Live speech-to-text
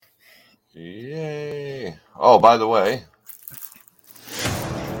Yay. Oh, by the way.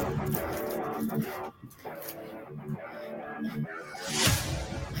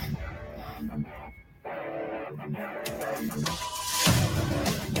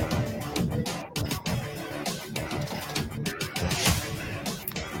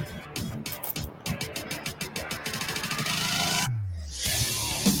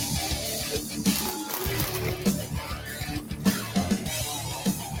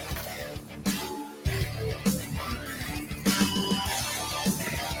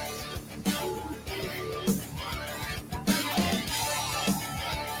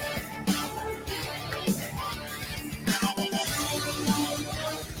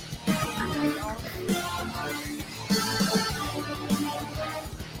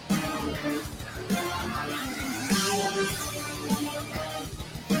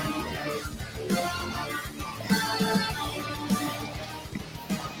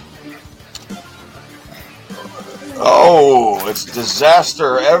 Oh, it's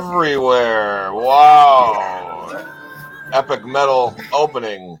disaster everywhere. Wow. Epic metal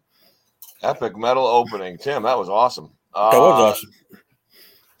opening. Epic metal opening. Tim, that was awesome. That was awesome.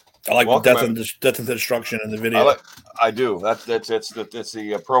 I like welcome, the death and destruction in the video. I do. It's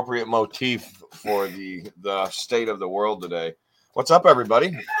the appropriate motif for the state of the world today. What's up,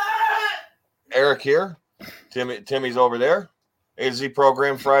 everybody? Eric here. Timmy's over there. A2Z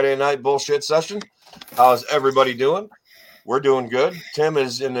program Friday night bullshit session. How's everybody doing? We're doing good. Tim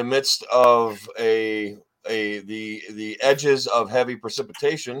is in the midst of the edges of heavy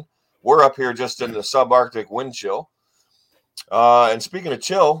precipitation. We're up here just in the subarctic wind chill. And speaking of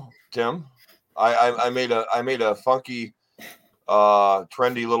chill, Tim, I made a funky,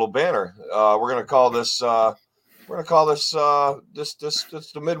 trendy little banner. We're gonna call this the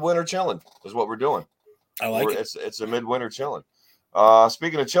midwinter chillin' is what we're doing. I like it. It's a midwinter chillin'.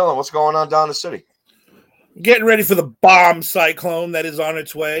 Speaking of chillin', what's going on down the city? Getting ready for the bomb cyclone that is on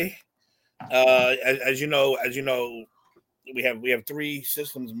its way. As you know, we have three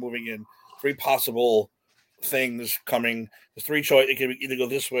systems moving in, three possible things coming. There's three choice. It can either go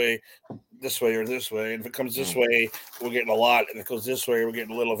this way, or this way. And if it comes this way, we're getting a lot. If it goes this way, we're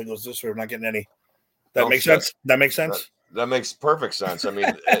getting a little. If it goes this way, we're not getting any. That makes sense. That makes sense. That makes perfect sense. I mean,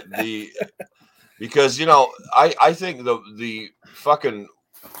 because I think the fucking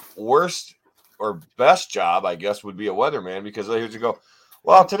worst or best job, I guess, would be a weatherman, because here's you go.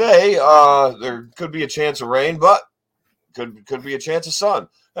 Well, today there could be a chance of rain, but could be a chance of sun,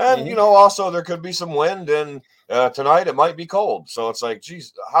 and also there could be some wind, and tonight it might be cold. So it's like,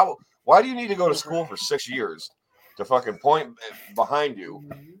 geez, why do you need to go to school for 6 years to fucking point behind you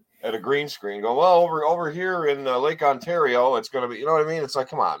at a green screen? Go, well, over here in Lake Ontario, it's gonna be. You know what I mean? It's like,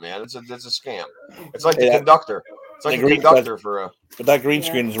 come on, man, it's a scam. It's like the conductor. It's like a conductor for a. But that green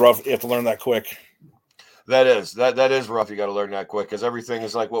screen is rough. You have to learn that quick. That is rough. You got to learn that quick, because everything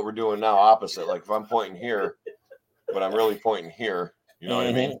is like what we're doing now, opposite. Like if I'm pointing here, but I'm really pointing here. You know what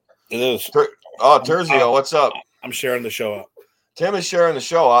I mean? It is. Terzio, what's up? I'm sharing the show out. Tim is sharing the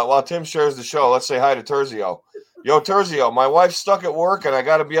show out. While Tim shares the show, let's say hi to Terzio. Yo, Terzio, my wife's stuck at work, and I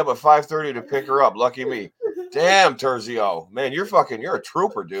got to be up at 5:30 to pick her up. Lucky me. Damn, Terzio, man, you're a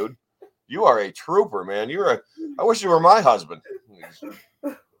trooper, dude. You are a trooper, man. I wish you were my husband.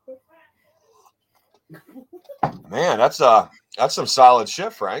 Man, that's some solid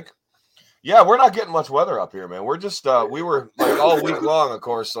shit, Frank. Yeah, we're not getting much weather up here, man. We're just we were like all week long, of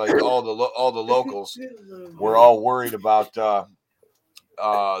course, like all the locals were all worried about the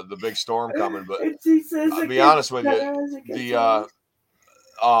big storm coming. But I'll be honest with you,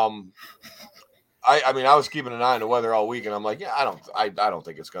 I mean, I was keeping an eye on the weather all week, and I'm like, yeah, I don't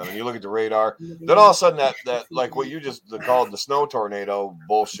think it's coming. You look at the radar, then all of a sudden that like what you just called the snow tornado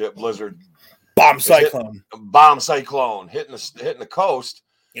bullshit blizzard, bomb cyclone hitting the coast.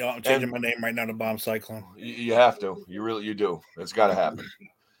 You know, I'm changing my name right now to Bomb Cyclone. You have to. You do. It's got to happen.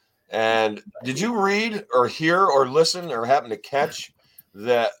 And did you read or hear or listen or happen to catch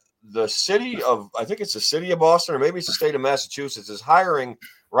that the city of, I think it's the city of Boston, or maybe it's the state of Massachusetts, is hiring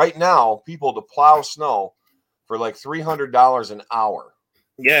right now people to plow snow for like $300 an hour?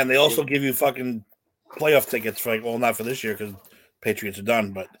 Yeah, and they also give you fucking playoff tickets for, like, well, not for this year because Patriots are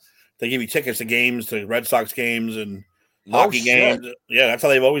done, but they give you tickets to games, to Red Sox games and hockey games. Yeah, that's how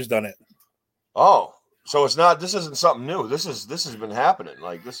they've always done it. Oh, so it's not. This isn't something new. This has been happening.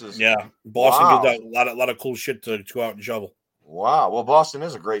 Like this is. Yeah, Boston gives out a lot of cool shit to go out and shovel. Wow. Well, Boston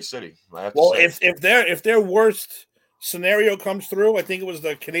is a great city. Well, if their worst scenario comes through, I think it was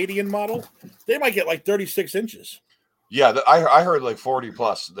the Canadian model, they might get like 36 inches. Yeah, I heard like 40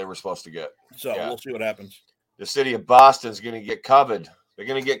 plus they were supposed to get. So we'll see what happens. The city of Boston's going to get covered. They're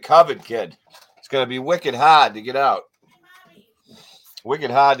going to get COVID, kid. It's going to be wicked hard to get out.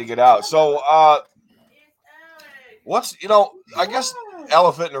 Wicked hard to get out. So, I guess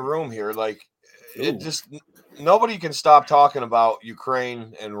elephant in the room here, like, it just, nobody can stop talking about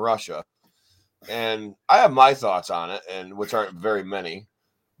Ukraine and Russia. And I have my thoughts on it, and which aren't very many.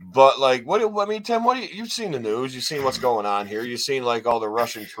 But, like, Tim, you've seen the news. You've seen what's going on here. You've seen, like, all the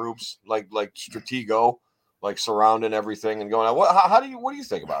Russian troops, like Stratego, like, surrounding everything and going on. What do you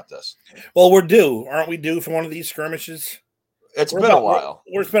think about this? Well, we're due. Aren't we due for one of these skirmishes? It's been a while.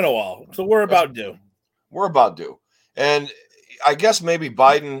 It's been a while. So we're about due. We're about due. And I guess maybe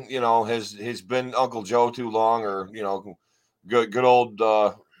Biden, has been Uncle Joe too long, or, good old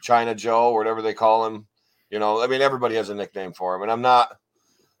China Joe, or whatever they call him. Everybody has a nickname for him. And I'm not,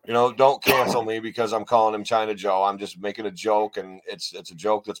 don't cancel me because I'm calling him China Joe. I'm just making a joke, and it's a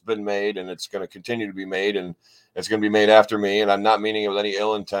joke that's been made, and it's going to continue to be made, and it's going to be made after me. And I'm not meaning it with any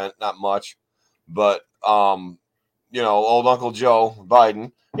ill intent, not much. But, old Uncle Joe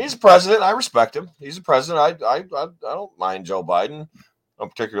Biden, he's a president. I respect him. He's a president. I don't mind Joe Biden. I don't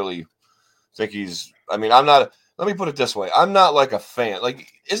particularly think I'm not, let me put it this way. I'm not like a fan. Like,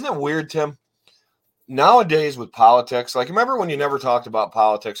 isn't it weird, Tim? Nowadays with politics, like, remember when you never talked about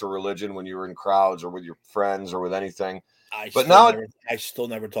politics or religion when you were in crowds or with your friends or with anything? I still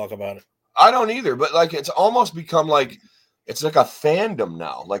never talk about it. I don't either. But, like, it's almost become like, it's like a fandom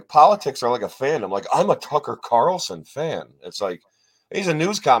now. Like, politics are like a fandom. Like, I'm a Tucker Carlson fan. It's like, he's a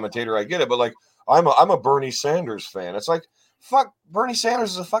news commentator. I get it. But, like, I'm a Bernie Sanders fan. It's like, fuck, Bernie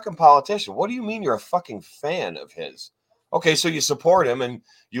Sanders is a fucking politician. What do you mean you're a fucking fan of his? Okay, so you support him and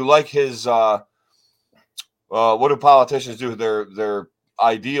you like his, what do politicians do? Their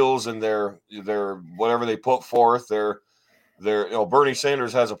ideals and their whatever they put forth. Their Bernie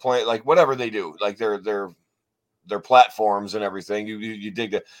Sanders has a plan, like, whatever they do, like their platforms and everything. You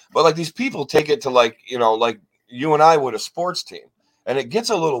dig that, but, like, these people take it to, like, like you and I would a sports team, and it gets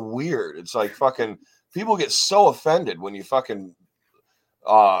a little weird. It's like fucking people get so offended when you fucking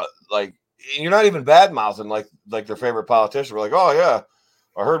like, you're not even bad mouthing like their favorite politician. We're like, oh yeah,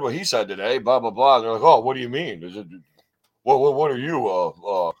 I heard what he said today, blah blah blah. And they're like, oh, what do you mean? Is it what are you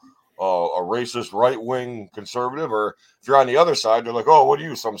a racist right wing conservative? Or if you're on the other side, they're like, oh, what are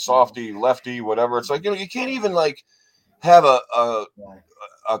you, some softy lefty whatever? It's like, you can't even, like, have a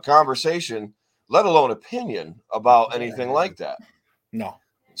conversation, let alone opinion about anything like that. No.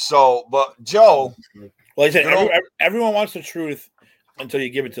 So, but Joe, well, I said everyone wants the truth until you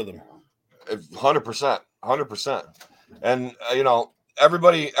give it to them. 100%. And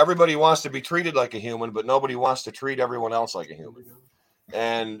everybody wants to be treated like a human, but nobody wants to treat everyone else like a human.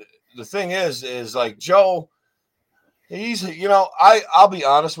 And the thing is like, Joe, he's, I'll be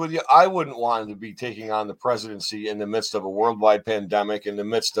honest with you. I wouldn't want him to be taking on the presidency in the midst of a worldwide pandemic, in the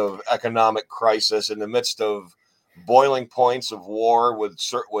midst of economic crisis, in the midst of boiling points of war with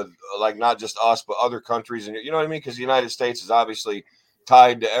like, not just us, but other countries. And you know what I mean? Because the United States is obviously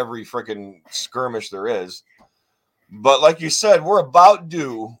tied to every freaking skirmish there is. But like you said, we're about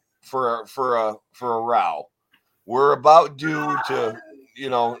due for a row. We're about due to,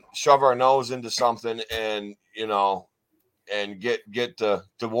 shove our nose into something and, and get the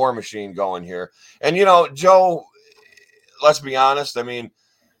war machine going here. And, Joe, let's be honest. I mean,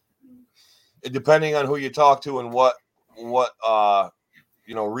 depending on who you talk to and what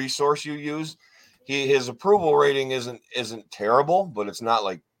resource you use, his approval rating isn't terrible, but it's not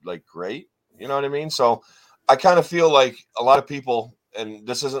like great. You know what I mean? So I kind of feel like a lot of people, and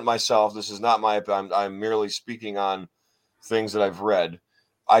this isn't myself, this is not my, I'm merely speaking on things that I've read.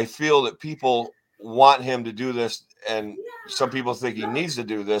 I feel that people want him to do this, and some people think he needs to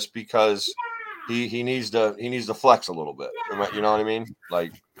do this because he needs to flex a little bit. You know what I mean?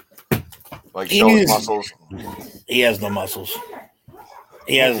 Like show his muscles. He has no muscles.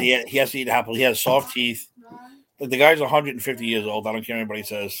 He has to eat apples. He has soft teeth. Like, the guy's 150 years old. I don't care what anybody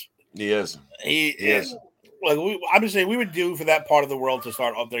says. He is. He is. Like, I'm just saying, we would do for that part of the world to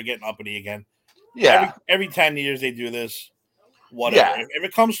start up there getting uppity again. Yeah. Every 10 years they do this. Whatever. Yeah. If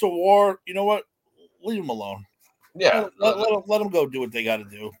it comes to war, you know what? Leave them alone. Yeah. Let them go do what they got to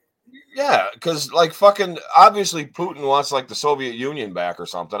do. Yeah, because, like, fucking obviously Putin wants, like, the Soviet Union back or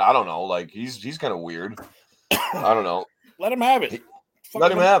something. I don't know. Like, he's kind of weird. I don't know. Let him have it.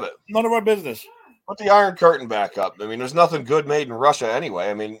 Let him have it. None of our business. Put the Iron Curtain back up. I mean, there's nothing good made in Russia anyway.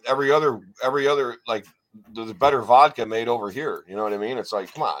 I mean, every other like, there's better vodka made over here. You know what I mean? It's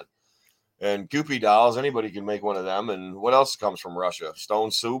like, come on. And Goopy dolls, anybody can make one of them. And what else comes from Russia?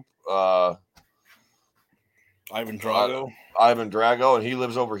 Stone soup. Ivan Drago, and he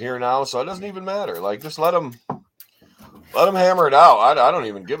lives over here now, so it doesn't even matter. Like, just let him Let them hammer it out. I don't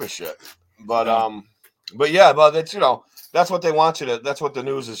even give a shit. But No. but yeah, but it's that's what they want you to. That's what the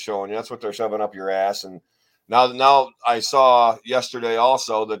news is showing you. That's what they're shoving up your ass. And now I saw yesterday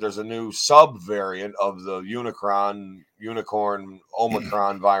also that there's a new sub variant of the unicorn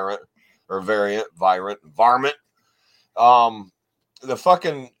Omicron varmint. The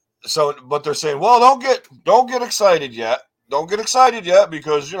fucking but they're saying, well, don't get excited yet. Don't get excited yet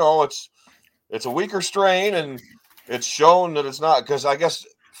because it's a weaker strain and it's shown that it's not because I guess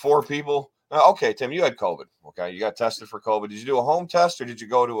 4 people. Okay, Tim, you had COVID. Okay, you got tested for COVID. Did you do a home test or did you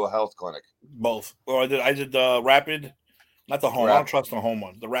go to a health clinic? Both. Well, I did the rapid, not the home. I don't Rapid. trust the home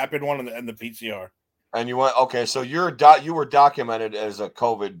one. The rapid one and the PCR. And you went okay. So you were documented as a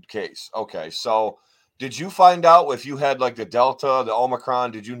COVID case. Okay, so did you find out if you had like the Delta, the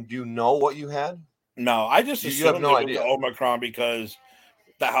Omicron? Do you know what you had? No, I just You have assumed no it was the idea. Omicron because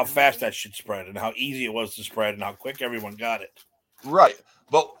how fast that shit spread and how easy it was to spread and how quick everyone got it. Right.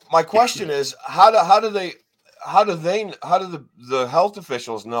 But my question is, how do the health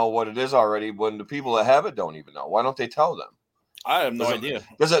officials know what it is already when the people that have it don't even know? Why don't they tell them? I have no idea.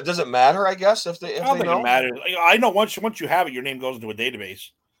 Does it matter? I guess if they I don't think know? it matters. I know once you have it, your name goes into a database.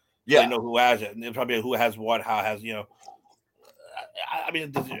 So Yeah. they know who has it, and they probably who has what, how has I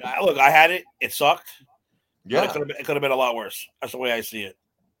mean, look, I had it. It sucked. Yeah. But it could have been a lot worse. That's the way I see it.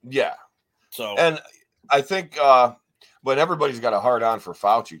 Yeah. So, and I think, but everybody's got a hard on for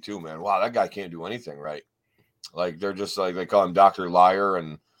Fauci too, man. Wow, that guy can't do anything right. Like they're just like they call him Dr. Liar,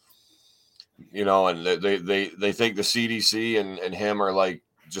 and and they think the CDC and him are like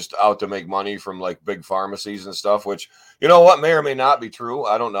just out to make money from like big pharmacies and stuff, which what may or may not be true.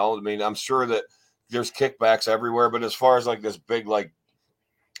 I don't know. I mean, I'm sure that there's kickbacks everywhere, but as far as like this big like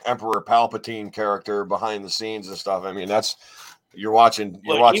Emperor Palpatine character behind the scenes and stuff, I mean you're watching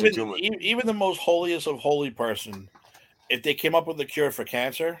even, too much. Even the most holiest of holy person, if they came up with a cure for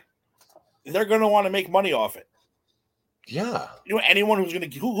cancer, they're going to want to make money off it. Yeah. Anyone who's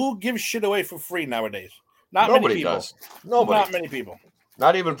going to who gives shit away for free nowadays? Nobody many people. Does. Nobody. Not many people.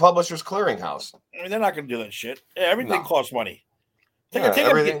 Not even Publishers Clearinghouse. I mean, they're not going to do that shit. Everything costs money. Take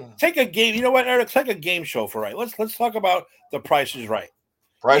a game. You know what, Eric? Take a game show for right. Let's talk about The Price is Right.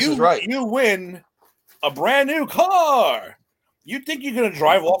 Price is Right. You win a brand new car. You think you're going to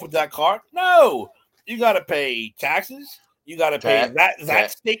drive off with that car? No. You got to pay taxes. You got to pay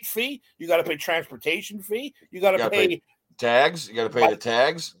that state fee. You got to pay transportation fee. You got to pay tags. You got to pay the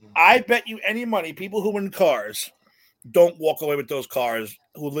tags. I bet you any money, people who win cars don't walk away with those cars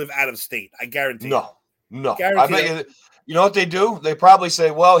who live out of state. I guarantee. No. I bet you know what they do? They probably say,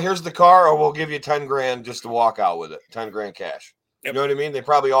 well, here's the car, or we'll give you $10,000 just to walk out with it. $10,000 cash. Yep. You know what I mean? They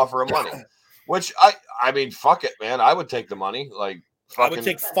probably offer him money, which I mean, fuck it, man. I would take the money. Like, I would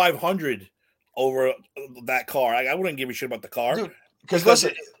take $500 over that car. I wouldn't give a shit about the car. Dude, because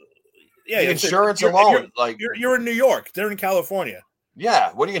listen, the insurance alone, you're in New York. They're in California.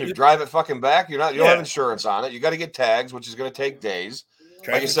 Yeah, what are you going to drive it fucking back? You don't have insurance on it. You got to get tags, which is going to take days.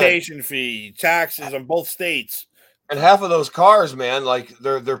 Transportation fee, taxes on both states. And half of those cars, man, like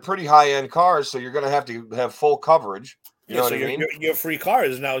they're pretty high end cars, so you're going to have full coverage. You know what I mean? Your free car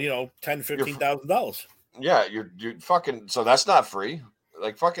is now $10,000-$15,000. Yeah, you're fucking. So that's not free.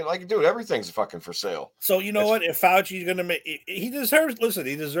 Like fucking, like dude, everything's fucking for sale. So you know what? If Fauci's going to make, he deserves. Listen,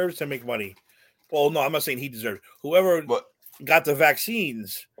 he deserves to make money. Well, no, I'm not saying he deserves. Whoever got the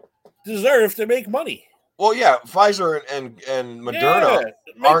vaccines deserve to make money. Well, yeah, Pfizer and Moderna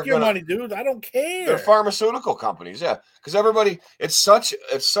make your money, dude. I don't care. They're pharmaceutical companies, yeah. Because everybody, it's such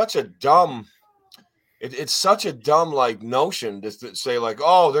a dumb like notion to say like,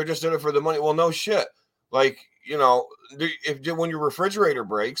 oh, they're just in it for the money. Well, no shit. Like when your refrigerator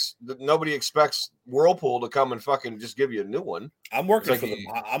breaks, nobody expects Whirlpool to come and fucking just give you a new one. I'm working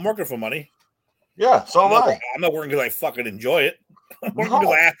I'm working for money. Yeah, so am I. I'm not working because I fucking enjoy it. I'm working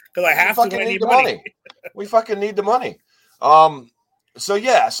because I have to. I need money. We fucking need the money. So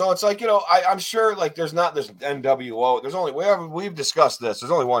it's like I'm sure like there's not this NWO. There's only we've discussed this.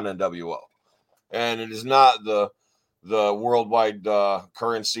 There's only one NWO, and it is not the worldwide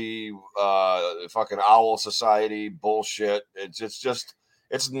currency fucking owl society bullshit.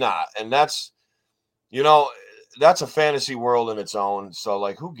 It's not, and that's that's a fantasy world in its own. So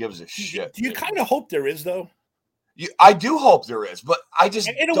like, who gives a shit? Do you kind of hope there is though? I do hope there is, but I just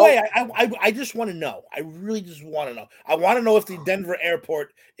in a way, I just want to know. I really just want to know. I want to know if the Denver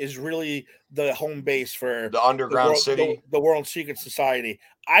airport is really the home base for the underground city, the World Secret Society.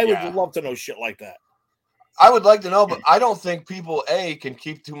 I would love to know shit like that. I would like to know, but I don't think people can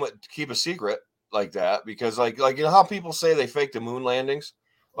keep a secret like that because like how people say they faked the moon landings.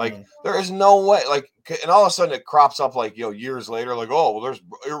 Like, there is no way. Like, and all of a sudden it crops up like, years later, like, oh, well, there's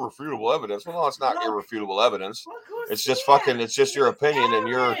irrefutable evidence. Well, no, it's not irrefutable evidence. It's just it's just your opinion, and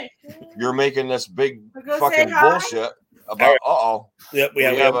you're making this big fucking bullshit about. Yep, we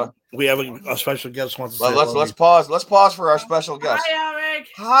have a special guest wants to say. Let's pause. Let's pause for our special guest. Hi, Eric.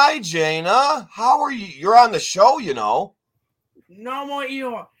 Hi, Jaina. How are you? You're on the show, No more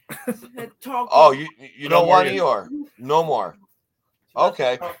Eeyore. Oh, you don't want Eeyore? No more.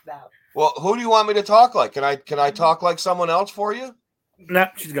 Okay. Well, who do you want me to talk like? Can I talk like someone else for you? No,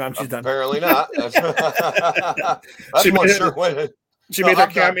 she's gone. She's done. Apparently not. That's she one made sure way. She made her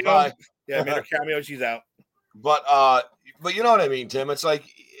cameo. Yeah, made her cameo. She's out. But you know what I mean, Tim. It's like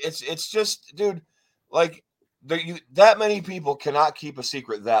it's just, dude. Like that many people cannot keep a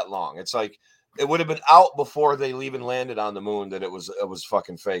secret that long. It's like it would have been out before they even landed on the moon that it was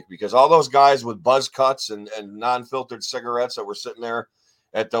fucking fake, because all those guys with buzz cuts and non-filtered cigarettes that were sitting there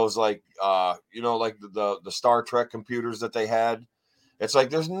at those like like the Star Trek computers that they had. It's like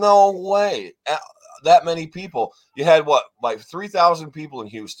there's no way that many people. You had like 3,000 people in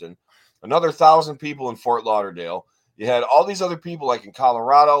Houston, another 1,000 people in Fort Lauderdale. You had all these other people like in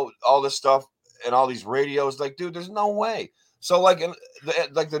Colorado, all this stuff and all these radios. Like, dude, there's no way. So like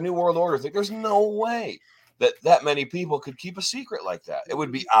the New World Order thing, there's no way that many people could keep a secret like that. It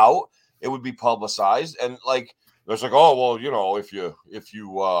would be out. It would be publicized, and like it's like, oh well, if you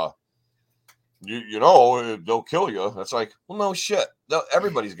they'll kill you. That's like, well, no shit.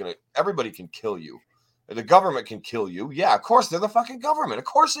 Everybody can kill you. The government can kill you. Yeah, of course they're the fucking government. Of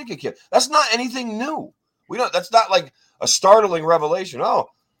course they can kill. That's not anything new. That's not like a startling revelation. Oh,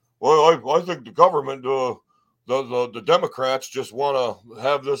 well, I think the government, the Democrats just want to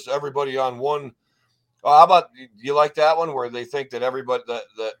have this everybody on one. How about you like that one where they think that everybody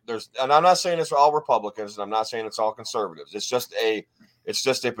that there's, and I'm not saying it's all Republicans and I'm not saying it's all conservatives. It's just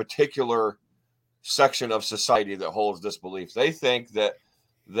a particular section of society that holds this belief. They think that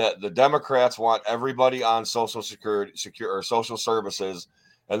the Democrats want everybody on Social Security or social services,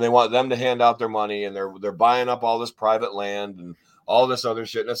 and they want them to hand out their money, and they're buying up all this private land and all this other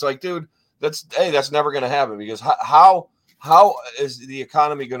shit. And it's like, dude, that's never going to happen, because how is the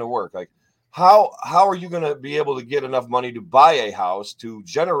economy going to work? Like, how are you going to be able to get enough money to buy a house, to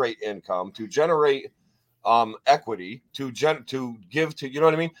generate income, to generate equity, to give to, you know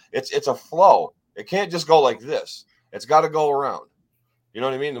what I mean? It's a flow. It can't just go like this. It's got to go around. You know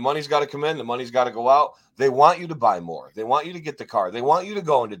what I mean? The money's got to come in. The money's got to go out. They want you to buy more. They want you to get the car. They want you to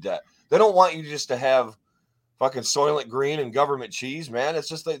go into debt. They don't want you just to have fucking Soylent Green and government cheese, man. It's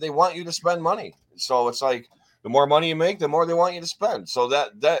just they want you to spend money. So it's like the more money you make, the more they want you to spend. So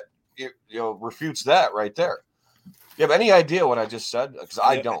that refutes that right there. You have any idea what I just said? Because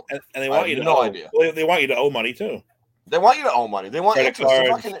I don't. And they want you to no idea. They want you to owe money too. They want you to owe money. They want credit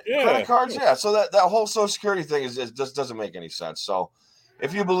cards. Credit cards. Yeah. So that whole Social Security thing just doesn't make any sense. So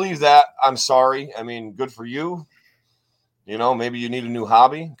if you believe that, I'm sorry. I mean, good for you. Maybe you need a new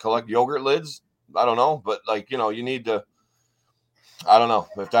hobby, collect yogurt lids. I don't know, but you need to. I don't know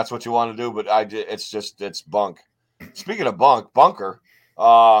if that's what you want to do, but it's bunk. Speaking of bunker.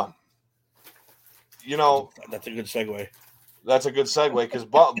 That's a good segue. That's a good segue because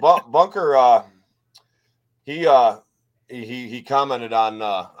Bunker, he commented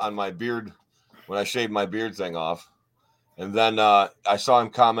on my beard when I shaved my beard thing off, and then I saw him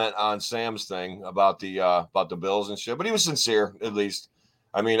comment on Sam's thing about the Bills and shit. But he was sincere, at least.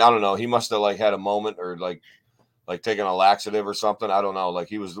 I mean, I don't know. He must have had a moment or like taking a laxative or something. I don't know. Like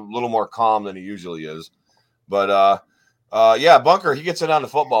he was a little more calm than he usually is. But yeah, Bunker, he gets it on the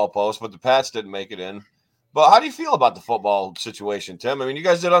football post, but the Pats didn't make it in. But how do you feel about the football situation, Tim? I mean, you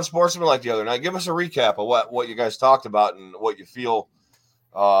guys did Unsportsmanlike the other night. Give us a recap of what you guys talked about and what you feel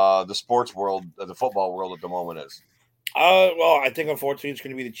the sports world, the football world at the moment is. Well, I think unfortunately it's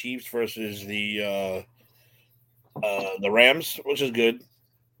going to be the Chiefs versus the Rams, which is good.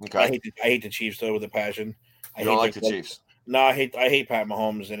 Okay. I hate the Chiefs though with a passion. I don't like the Chiefs. No, I hate Pat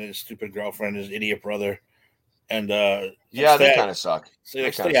Mahomes and his stupid girlfriend, his idiot brother. And yeah, they kind of suck.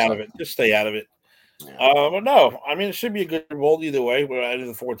 Stay out of it. Just stay out of it. Yeah. But no, I mean, it should be a good bowl either way. We're out of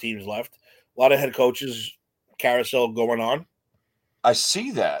the 4 teams left. A lot of head coaches carousel going on. I see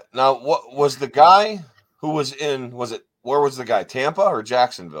that. Now, what was the guy who was in? Where was the guy? Tampa or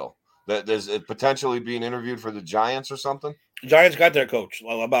Jacksonville? That is it potentially being interviewed for the Giants or something? The Giants got their coach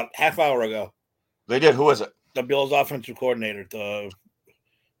about half hour ago. They did. Who is it? The Bills' offensive coordinator.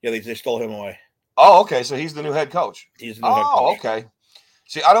 They stole him away. Oh, okay. So he's the new head coach. He's the new head coach. Oh, okay.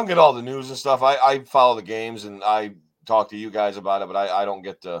 See, I don't get all the news and stuff. I follow the games and I talk to you guys about it, but I don't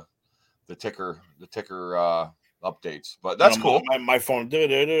get the ticker updates. But that's cool. My phone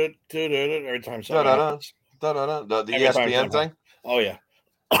every time something happens. The Every time ESPN something thing. Oh yeah.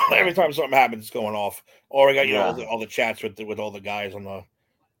 Every time something happens, it's going off. Or I got all the chats with all the guys on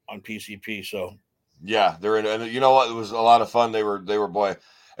PCP. So yeah, they're in, and you know what? It was a lot of fun. They were boy,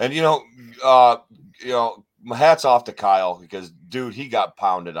 and my hats off to Kyle because dude, he got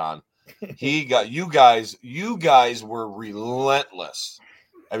pounded on. He got you guys were relentless.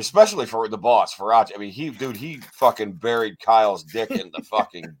 I mean, especially for the boss, Faraci. I mean, he fucking buried Kyle's dick in the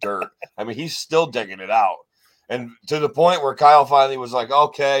fucking dirt. I mean, he's still digging it out. And to the point where Kyle finally was like,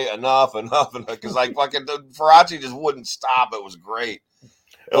 okay, enough. Because like fucking Faraci just wouldn't stop. It was great.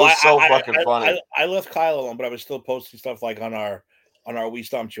 It was fucking funny. I left Kyle alone, but I was still posting stuff like on our We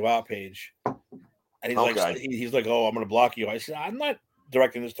Stomped You Out page. And he's like, oh, I'm going to block you. I said, I'm not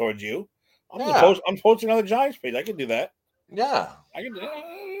directing this towards you. I'm posting on the Giants page. I can do that. Yeah. I can.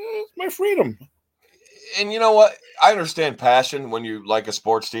 It's my freedom. And you know what? I understand passion when you like a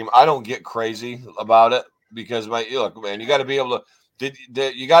sports team. I don't get crazy about it because look, man, you got to be able to.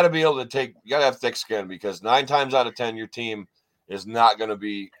 You got to be able to take. You got to have thick skin because 9 times out of 10, your team is not going to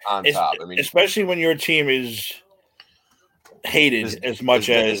be on top. I mean, especially when your team is hated as much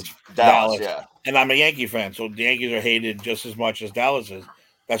as Dallas. Yeah, and I'm a Yankee fan, so the Yankees are hated just as much as Dallas is.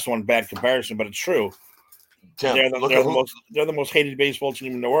 That's one bad comparison, but it's true. Tim, they're the most hated baseball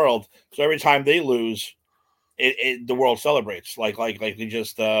team in the world. So every time they lose, the world celebrates. Like they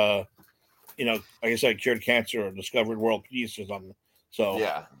just like I said, cured cancer or discovered world peace or something. So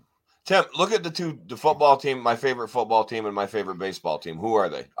yeah. Tim, look at the football team, my favorite football team and my favorite baseball team. Who are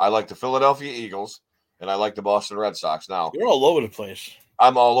they? I like the Philadelphia Eagles and I like the Boston Red Sox. Now you're all over the place.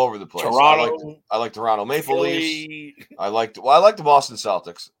 I'm all over the place. Toronto, I like Toronto Maple Leafs. I like the Boston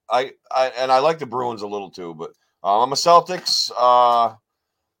Celtics. I like the Bruins a little too, but I'm a Celtics,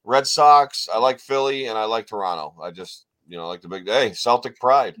 Red Sox. I like Philly and I like Toronto. I just like the big Celtic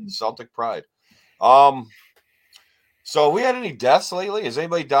pride. Celtic pride. So we had any deaths lately? Has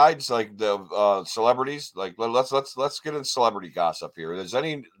anybody died? It's like the celebrities. Like let's get into celebrity gossip here. Is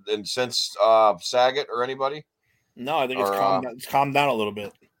any since Saget or anybody? No, I think it's calmed down a little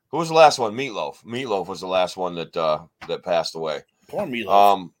bit. Who was the last one? Meatloaf. Meatloaf was the last one that passed away. Poor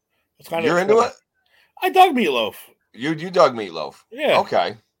Meatloaf. You're into it? I dug Meatloaf. You dug Meatloaf. Yeah.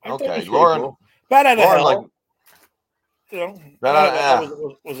 Okay. Lauren. Cool. Bad out of hell.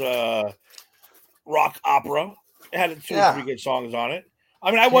 That was a rock opera. It had 2 or 3 good songs on it.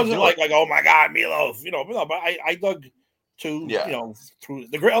 I mean, I wasn't like oh my god, Meatloaf, but I dug 2. Through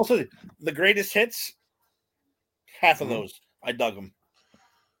the greatest hits. Half of those, I dug them.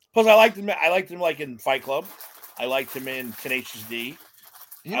 Plus, I liked him. Like in Fight Club. I liked him in Tenacious D.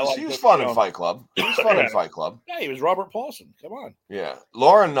 He was fun in Fight Club. He was fun in Fight Club. Yeah, he was Robert Paulson. Come on. Yeah,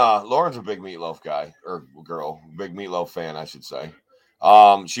 Lauren's a big Meatloaf guy or girl, big Meatloaf fan, I should say.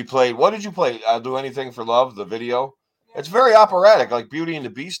 She played. What did you play? I'll Do Anything for Love. The video. It's very operatic, like Beauty and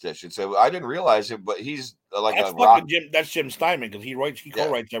the Beast. I should say. I didn't realize it, but he's like that's a rock. That's Jim Steinman because he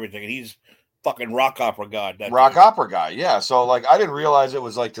co-writes everything, and he's fucking rock opera god. Opera guy, yeah. So like, I didn't realize it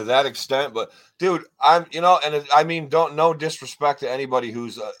was like to that extent. But dude, and I mean, no disrespect to anybody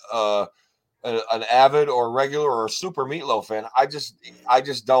who's an avid or regular or a super Meatloaf fan. I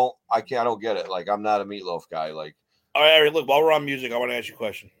don't get it. Like, I'm not a Meatloaf guy. Like, all right, look. While we're on music, I want to ask you a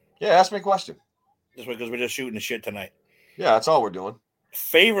question. Yeah, ask me a question. Just because we're just shooting the shit tonight. Yeah, that's all we're doing.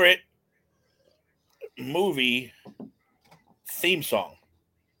 Favorite movie theme song.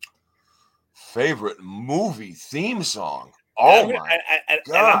 Favorite movie theme song. Oh my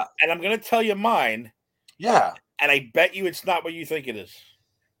god! And I'm going to tell you mine. Yeah. And I bet you it's not what you think it is.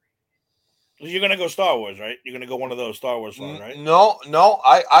 You're going to go Star Wars, right? You're going to go one of those Star Wars songs, right? No.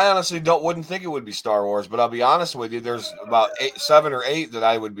 I honestly wouldn't think it would be Star Wars, but I'll be honest with you. There's about 7 or 8 that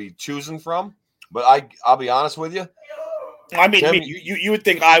I would be choosing from. But I'll be honest with you. I mean, Tim, you would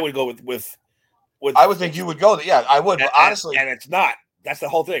think I would go with. I would think you would go. Yeah, I would. But honestly, and it's not. That's the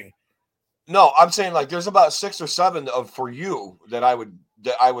whole thing. No, I'm saying like there's about 6 or 7 for you that I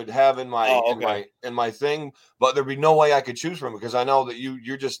would have in my in my thing, but there'd be no way I could choose from because I know that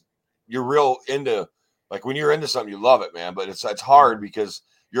you're real into, like, when you're into something you love it, man. But it's hard because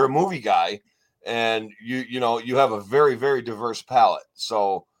you're a movie guy and you have a very, very diverse palette.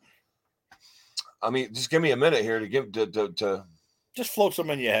 So I mean, just give me a minute here to just float some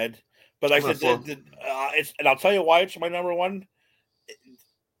in your head. But like I said, and I'll tell you why it's my number one.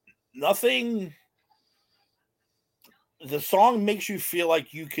 Nothing. The song makes you feel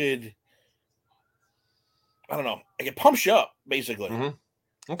like you could. I don't know. Like it pumps you up, basically.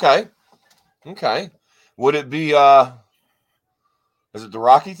 Mm-hmm. Okay. Would it be? Is it the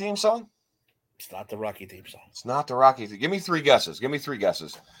Rocky theme song? It's not the Rocky theme song. It's not the Rocky theme. Give me three guesses.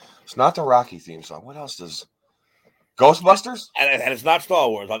 It's not the Rocky theme song. What else does Ghostbusters? And it's not Star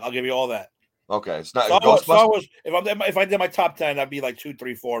Wars. I'll give you all that. Okay, it's not Ghostbusters. Star Wars. If I did my top 10, that'd be like 2,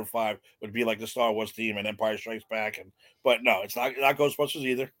 3, 4, and 5 would be like the Star Wars theme and Empire Strikes Back. But no, it's not Ghostbusters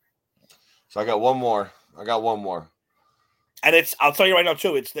either. So I got one more. And I'll tell you right now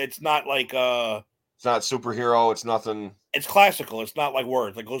too. It's not like It's not superhero. It's nothing. It's classical. It's not like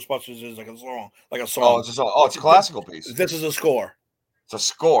words. Like Ghostbusters is like a song. Oh, it's a song. Oh, it's a classical piece. This is a score. It's a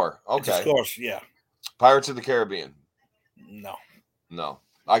score. Okay. It's a score. Yeah. Pirates of the Caribbean. No.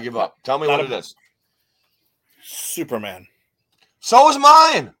 I give up. Tell me what it is. Superman. So is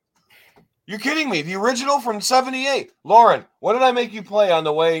mine. You're kidding me. The original from 78. Lauren, what did I make you play on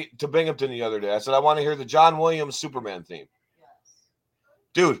the way to Binghamton the other day? I said I want to hear the John Williams Superman theme.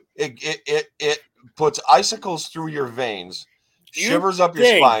 Dude, it puts icicles through your veins, shivers up your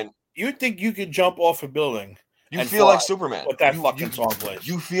spine. You think you could jump off a building? You feel like Superman. What that fucking song plays.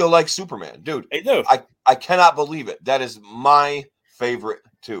 You feel like Superman, dude. They do. I cannot believe it. That is my favorite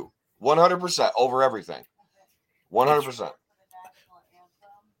too. 100% over everything. 100%.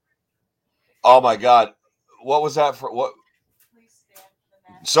 Oh my God. What was that for? What?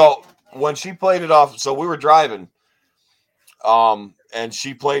 So when she played it off, so we were driving, and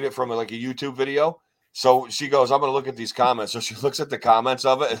she played it from like a YouTube video. So she goes, I'm going to look at these comments. So she looks at the comments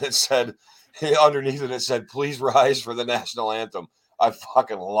of it, and it said, underneath it said, please rise for the national anthem. I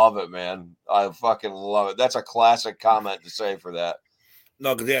fucking love it, man. I fucking love it. That's a classic comment to say for that.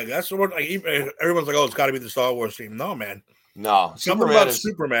 No, because that's the one. Like, everyone's like, "Oh, it's got to be the Star Wars theme." No, man. No,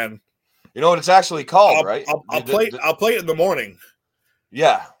 Superman. You know what it's actually called, right? I'll play it in the morning.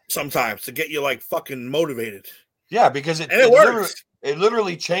 Yeah, sometimes to get you like fucking motivated. Yeah, because it works. It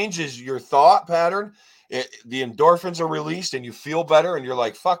literally changes your thought pattern. The endorphins are released, and you feel better, and you're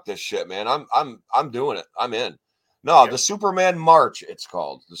like, "Fuck this shit, man! I'm doing it. I'm in." No, the Superman March. It's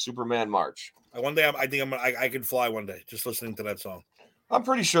called the Superman March. One day, I think I could fly one day just listening to that song. I'm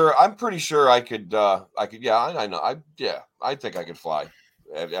pretty sure I could. Yeah, I know. I think I could fly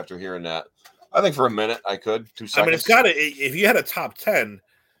after hearing that. I think for a minute I could. 2 seconds. I mean, it's got to. If you had a top 10,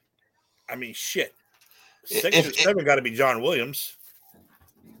 I mean, shit. 6 or 7 got to be John Williams.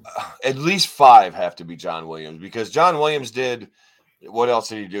 At least 5 have to be John Williams because John Williams did. What else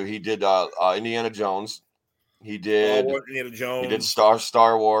did he do? He did Indiana Jones. He did Indiana Jones. He did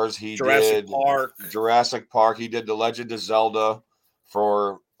Star Wars. He Jurassic did Park. Jurassic Park. He did The Legend of Zelda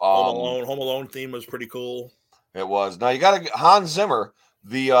for Home Alone. Home Alone theme was pretty cool. It was. Now you got to Hans Zimmer,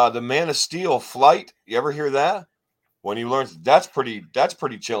 the Man of Steel Flight. You ever hear that? When he learns, that's pretty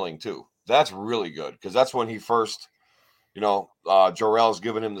chilling too. That's really good because that's when he first, Jor-El's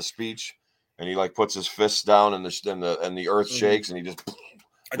giving him the speech, and he like puts his fists down and the earth shakes, and he just.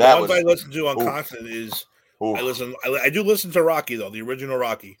 The ones I listen to on constant is. I do listen to Rocky though, the original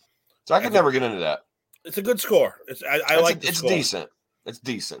Rocky. So I could never get into that. It's a good score. I like it's score. decent. It's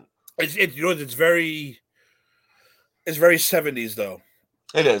decent. It's very 70s though.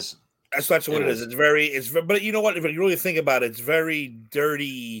 It is. That's what it is. But you know what? If you really think about it, it's very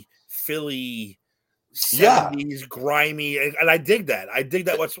dirty, Philly, 70s, grimy, and I dig that.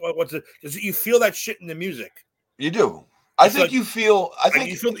 Because you feel that shit in the music. You do. I think you feel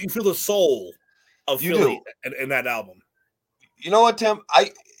the soul of Philly in that album. You know what, Tim?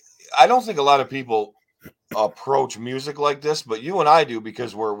 I don't think a lot of people approach music like this, but you and I do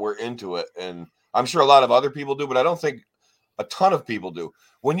because we're into it, and I'm sure a lot of other people do, but I don't think a ton of people do.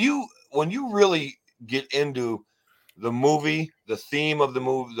 When you really get into the movie, the theme of the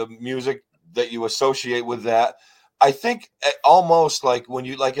movie, the music that you associate with that, I think almost like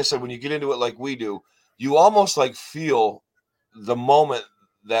like I said, when you get into it like we do, you almost like feel the moment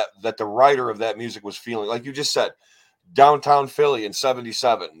that the writer of that music was feeling. Like you just said, downtown Philly in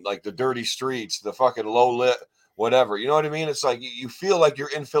 77, like the dirty streets, the fucking low lit, whatever. You know what I mean? It's like you feel like you're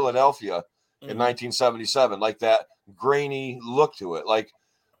in Philadelphia in 1977, like that grainy look to it. Like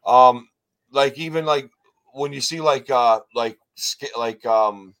even like when you see like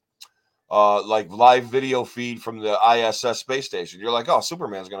live video feed from the ISS space station, you're like, oh,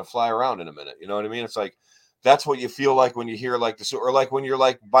 Superman's going to fly around in a minute. You know what I mean? It's like, that's what you feel like when you hear like this, or like when you're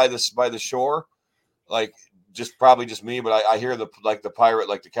like by the shore, like probably just me, but I hear the pirate,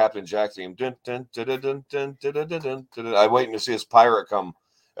 like the Captain Jack theme. I waiting to see his pirate come.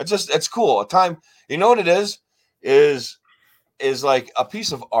 It's cool. A time, you know what it is like a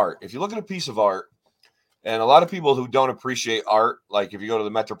piece of art. If you look at a piece of art, and a lot of people who don't appreciate art, like if you go to the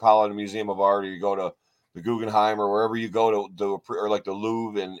Metropolitan Museum of Art, or you go to the Guggenheim, or wherever you go to or like the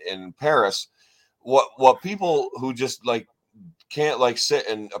Louvre in Paris, what people who just like can't like sit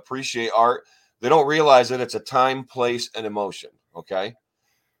and appreciate art, They don't realize that it's a time, place, and emotion. Okay,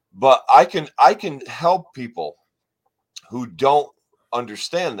 but I can help people who don't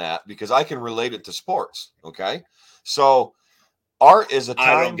understand that because I can relate it to sports. Okay, so art is a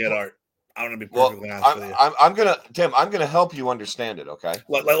I don't time. get art. I'm gonna be Well, perfectly honest with you. I'm gonna Tim. I'm gonna help you understand it. Okay. So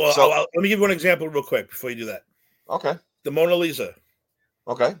Let me give you one example real quick before you do that. okay. The Mona Lisa,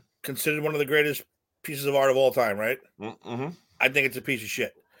 Okay. considered one of the greatest pieces of art of all time, right? Mm-hmm. I think it's a piece of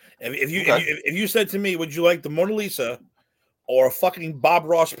shit. Okay. If you said to me, would you like the Mona Lisa or a fucking Bob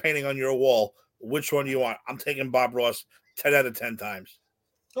Ross painting on your wall? Which one do you want? I'm taking Bob Ross 10 out of 10 times.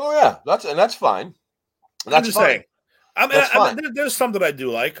 Oh yeah, that's fine. I'm That's just fine. saying. That's fine. There's some that I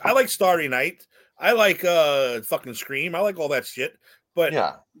do like. I like Starry Night. I like fucking Scream. I like all that shit. But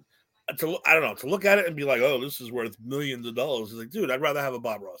Yeah. I don't know, to look at it and be like, oh, this is worth millions of dollars. It's like, dude, I'd rather have a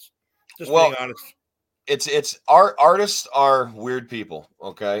Bob Ross. Just Well, being honest. it's artists are weird people.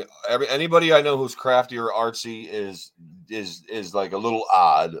 Okay. Anybody I know who's crafty or artsy is like a little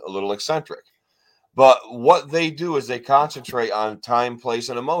odd, a little eccentric. But what they do is they concentrate on time, place,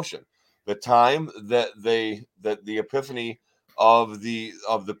 and emotion. The time that the epiphany of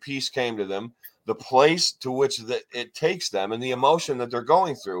the piece came to them, the place to which it takes them, and the emotion that they're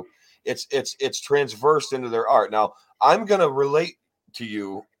going through. It's transversed into their art. Now, I'm going to relate to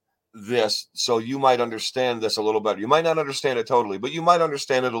you this so you might understand this a little better. You might not understand it totally, but you might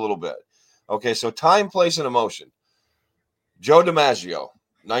understand it a little bit. Okay, so time, place, and emotion. Joe DiMaggio,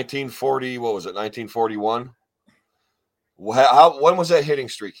 1940, what was it, 1941? When was that hitting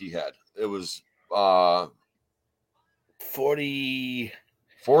streak he had? It was 40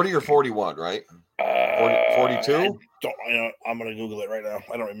 or 41, right? 42? I'm gonna Google it right now.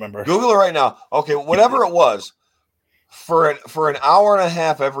 I don't remember. Google it right now. Okay, whatever it was, for an hour and a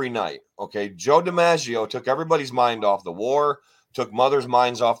half every night. Okay, Joe DiMaggio took everybody's mind off the war, took mothers'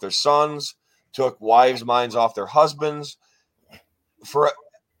 minds off their sons, took wives' minds off their husbands. For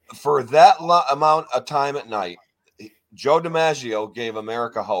that amount of time at night, Joe DiMaggio gave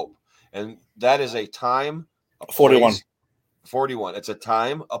America hope, and that is a time, a place. 41. 41. It's a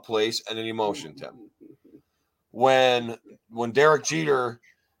time, a place, and an emotion, Tim. When Derek Jeter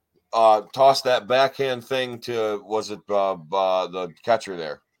tossed that backhand thing to, was it the catcher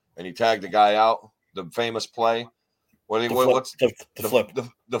there, and he tagged the guy out, the famous play. What's the flip?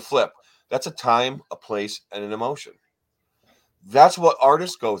 The flip. That's a time, a place, and an emotion. That's what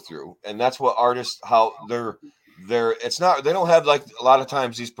artists go through, and that's what artists, how they're it's not, they don't have like a lot of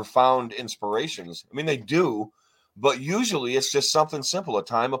times these profound inspirations. I mean, they do, but usually it's just something simple: a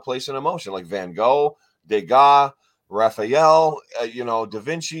time, a place, and emotion. Like Van Gogh, Degas, Raphael, Da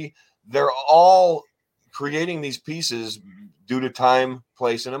Vinci. They're all creating these pieces due to time,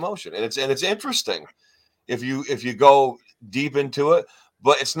 place, and emotion, and it's interesting if you go deep into it.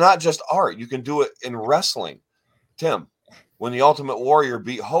 But it's not just art. You can do it in wrestling, Tim. When the Ultimate Warrior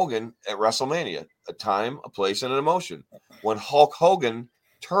beat Hogan at WrestleMania, a time, a place, and an emotion. When Hulk Hogan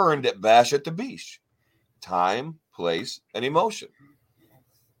turned at Bash at the Beach, time, place, and emotion.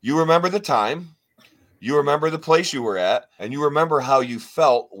 You remember the time, you remember the place you were at, and you remember how you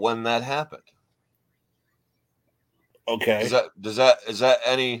felt when that happened. Okay. Is that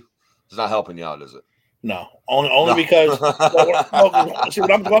any? It's not helping you out, is it? No, only because. See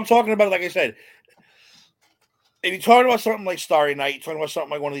what I'm talking about. Like I said, if you're talking about something like Starry Night, you're talking about something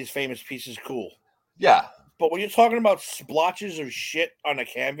like one of these famous pieces, cool. Yeah. But when you're talking about splotches of shit on a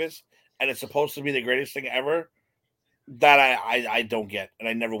canvas and it's supposed to be the greatest thing ever, that I don't get, and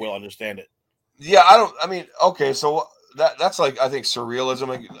I never will understand it. Yeah, I don't. I mean, okay, so that's like, I think,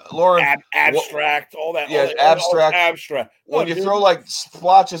 surrealism. Lauren, abstract, all that. Yeah, all abstract. Abstract. When you throw like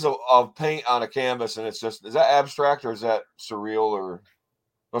splotches of paint on a canvas, and it's just, is that abstract or is that surreal? Or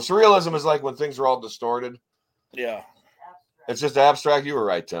no, surrealism is like when things are all distorted. Yeah, it's just abstract. You were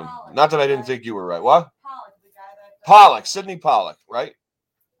right, Tim. Not that I didn't think you were right. What? Pollock, Sidney Pollock, right?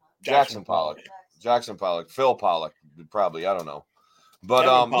 Jackson Pollock, Phil Pollock, probably. I don't know, but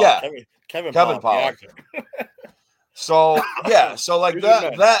Kevin Pollock. So yeah, so like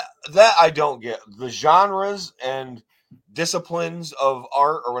that I don't get. The genres and disciplines of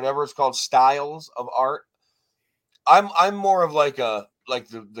art, or whatever it's called, styles of art. I'm more of like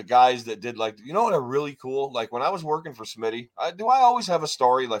the guys that did, like, you know what are really cool? Like when I was working for Smitty, I always have a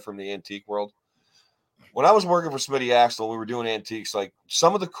story like from the antique world. When I was working for Smitty Axel, we were doing antiques. Like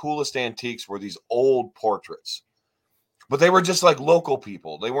some of the coolest antiques were these old portraits. But they were just like local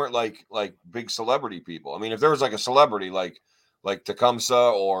people. They weren't like big celebrity people. I mean, if there was like a celebrity like Tecumseh,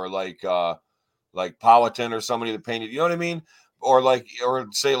 or like Powhatan, or somebody that painted, you know what I mean? Or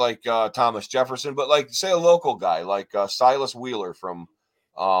say like Thomas Jefferson, but like say a local guy like Silas Wheeler from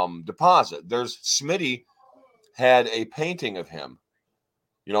deposit. There's Smitty had a painting of him,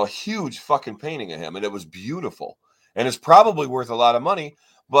 a huge fucking painting of him, and it was beautiful, and it's probably worth a lot of money.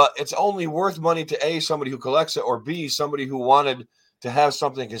 But it's only worth money to A, somebody who collects it, or B, somebody who wanted to have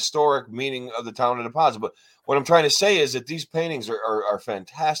something historic, meaning of the town of Deposit. But what I'm trying to say is that these paintings are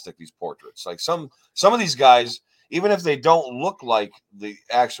fantastic. These portraits, like some of these guys, even if they don't look like the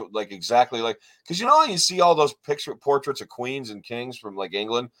actual, like exactly like, because you see all those portraits of queens and kings from like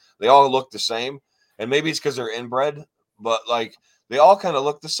England, they all look the same, and maybe it's because they're inbred, but like they all kind of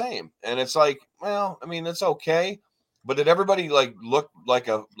look the same, and it's like, well, I mean, it's okay. But did everybody like look like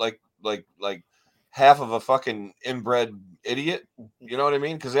a like half of a fucking inbred idiot? You know what I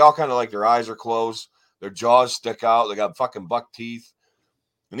mean? Because they all kind of like their eyes are closed, their jaws stick out, they got fucking buck teeth,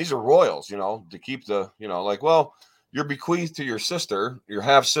 and these are royals. To keep the like, well, you're bequeathed to your sister, your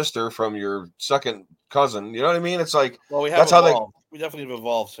half sister from your second cousin. You know what I mean? It's like, well, we have that's evolved. how we definitely have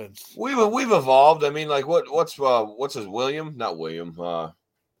evolved since we've evolved. I mean, like what's his William? Not William.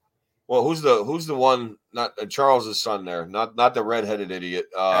 Well, who's the one? Not Charles's son there. Not the redheaded idiot.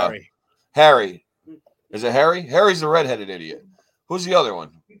 Harry. Harry. Is it Harry? Harry's the redheaded idiot. Who's the other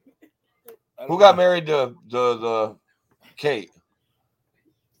one? Who got married to the Kate?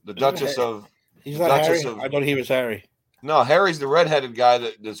 The Duchess of. He's not Duchess Harry. I thought he was Harry. No, Harry's the redheaded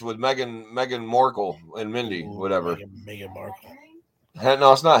guy that's with Meghan Markle and Mindy, whatever. Meghan Markle.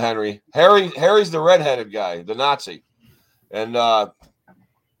 No, it's not Henry. Harry's the redheaded guy, the Nazi, and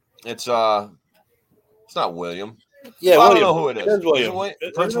it's not William. Yeah, well, William. I don't know who it is. William.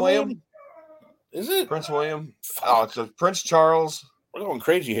 Prince William? Is it Prince William? Oh, it's Prince Charles. We're going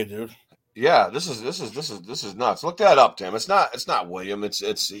crazy here, dude. Yeah, this is nuts. Look that up, Tim. It's not William.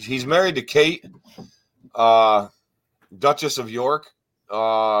 He's married to Kate, Duchess of York.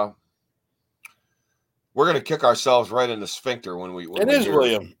 We're gonna kick ourselves right in the sphincter when we. It is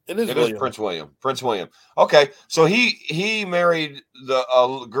William. It is Prince William. Prince William. Okay, so he married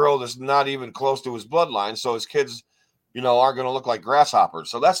the girl that's not even close to his bloodline, so his kids, aren't gonna look like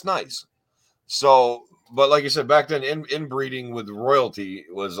grasshoppers. So that's nice. So, but like you said, back then, inbreeding with royalty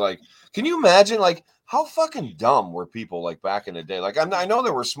was like, can you imagine like how fucking dumb were people like back in the day? Like I know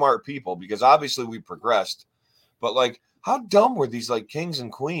there were smart people because obviously we progressed, but like how dumb were these like kings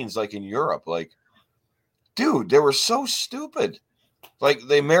and queens like in Europe? Like, dude, they were so stupid. Like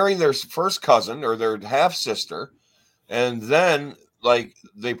they marry their first cousin or their half sister, and then like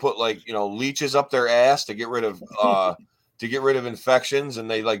they put like leeches up their ass to get rid of infections, and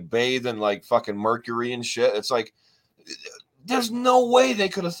they like bathe in like fucking mercury and shit. It's like there's no way they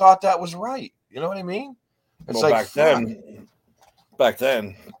could have thought that was right. You know what I mean? It's well, like back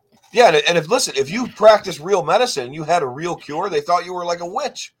then. Yeah, and if you practiced real medicine and you had a real cure, they thought you were like a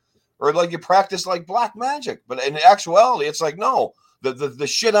witch. Or like you practice like black magic, but in actuality, it's like no, the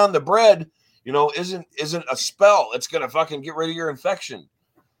shit on the bread, isn't a spell. It's gonna fucking get rid of your infection.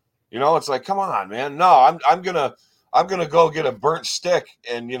 It's like, come on, man. No, I'm gonna go get a burnt stick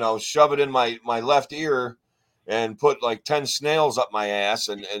and shove it in my left ear, and put like 10 snails up my ass,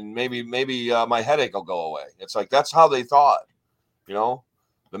 and maybe my headache will go away. It's like that's how they thought.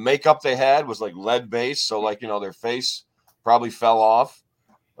 The makeup they had was like lead based, so like their face probably fell off.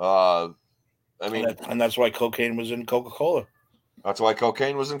 I mean, and that's why cocaine was in Coca-Cola. That's why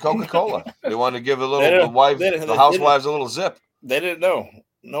cocaine was in Coca-Cola. They wanted to give the housewives a little zip. They didn't know.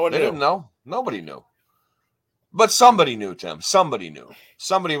 No one knew. They didn't know. Nobody knew. But somebody knew, Tim. Somebody knew.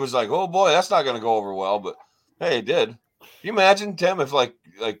 Somebody was like, "Oh boy, that's not going to go over well." But hey, it did. Can you imagine, Tim, if like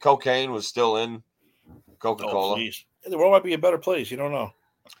cocaine was still in Coca-Cola? Oh, the world might be a better place. You don't know.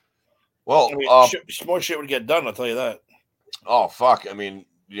 Well, more shit would get done. I'll tell you that. Oh fuck! I mean,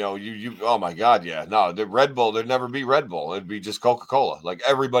 you. Oh my God, yeah. No, the Red Bull. There'd never be Red Bull. It'd be just Coca-Cola. Like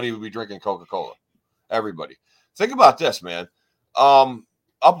everybody would be drinking Coca-Cola. Everybody. Think about this, man.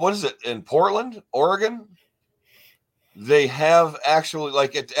 What is it in Portland, Oregon? They have actually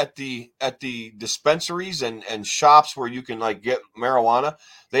like at the dispensaries and shops where you can like get marijuana.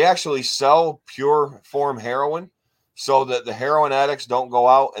 They actually sell pure form heroin, so that the heroin addicts don't go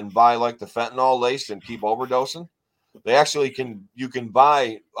out and buy like the fentanyl laced and keep overdosing. They actually you can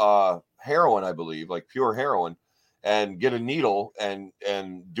buy heroin, I believe, like pure heroin, and get a needle and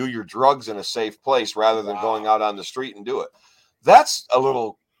do your drugs in a safe place rather than going out on the street and do it. That's a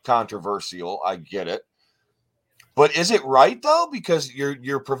little controversial. I get it. But is it right though? Because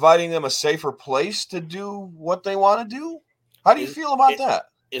you're providing them a safer place to do what they want to do? How do you feel about that?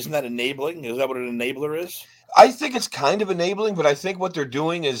 Isn't that enabling? Is that what an enabler is? I think it's kind of enabling, but I think what they're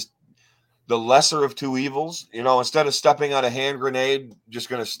doing is the lesser of two evils. Instead of stepping on a hand grenade, just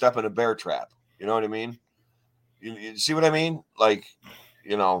going to step in a bear trap. You know what I mean? You see what I mean? Like,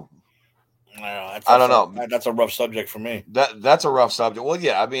 you know, That's I don't know. That's a rough subject for me. That's a rough subject. Well,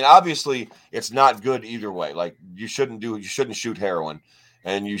 yeah, I mean, obviously, it's not good either way. Like you shouldn't shoot heroin,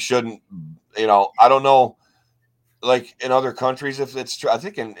 and you shouldn't, I don't know, like in other countries if it's true. I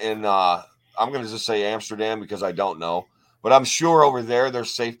think in I'm going to just say Amsterdam because I don't know, but I'm sure over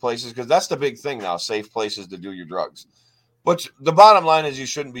there's safe places because that's the big thing now, safe places to do your drugs. But the bottom line is you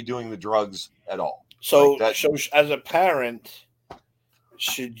shouldn't be doing the drugs at all. So, Like that, so as a parent,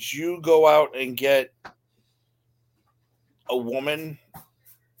 should you go out and get a woman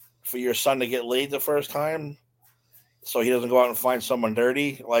for your son to get laid the first time, so he doesn't go out and find someone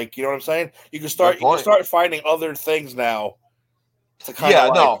dirty? Like, you know what I'm saying? You can start finding other things now to kind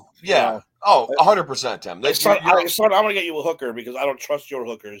of Oh, 100%, Tim. I'm gonna get you a hooker because I don't trust your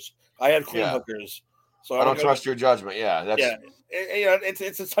hookers. I had clean hookers, so I don't trust your judgment. Yeah, that's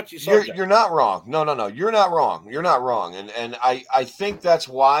it's a touchy subject. You're not wrong. No, you're not wrong. You're not wrong. And I think that's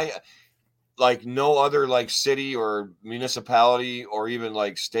why, like, no other like city or municipality or even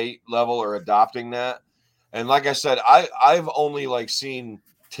like state level are adopting that. And like I said, I've only like seen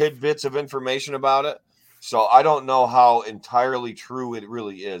tidbits of information about it, so I don't know how entirely true it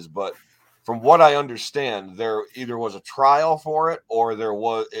really is. But from what I understand, there either was a trial for it or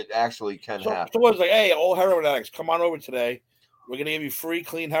it actually can happen. So it was like, hey, all heroin addicts, come on over today. We're gonna give you free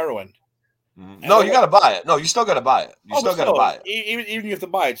clean heroin. Mm-hmm. No, you got to buy it. No, you still got to buy it. You still got to buy it. Even if you have to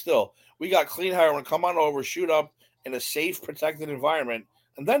buy it, still, we got clean heroin. Come on over, shoot up in a safe, protected environment,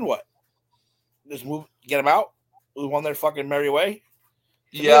 and then what? Just get them out, move on their fucking merry way.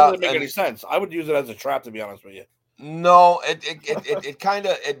 It doesn't make any sense. I would use it as a trap, to be honest with you. No, it kind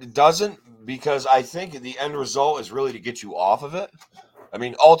of it doesn't, because I think the end result is really to get you off of it. I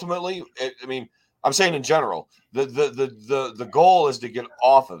mean, ultimately, I'm saying in general, the goal is to get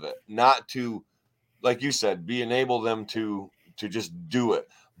off of it, not to, like you said, enable them to just do it.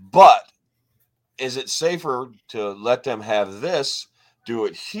 But is it safer to let them have this, do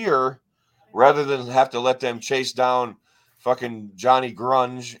it here, rather than have to let them chase down fucking Johnny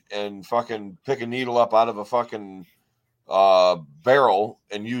Grunge and fucking pick a needle up out of a fucking barrel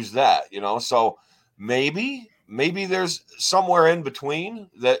and use that, So maybe there's somewhere in between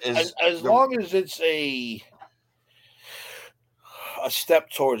that is as long as it's a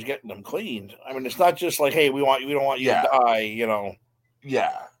step towards getting them cleaned. I mean, it's not just like, hey, we don't want you to die,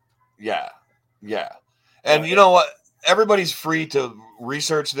 Yeah. And you know what? Everybody's free to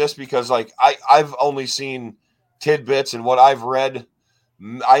research this because, like, I've only seen tidbits, and what I've read,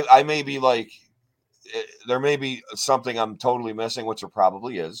 I may be like, there may be something I'm totally missing, which there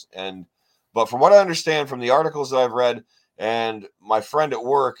probably is. But from what I understand from the articles that I've read, and my friend at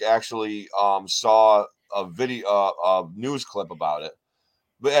work actually saw a video, a news clip about it,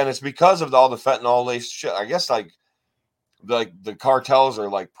 and it's because of all the fentanyl laced shit. I guess like the cartels are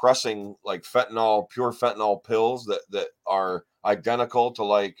like pressing like pure fentanyl pills that are identical to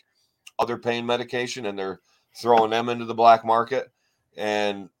like other pain medication, and they're throwing them into the black market,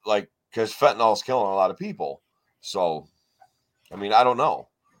 and like, because fentanyl is killing a lot of people. So, I mean, I don't know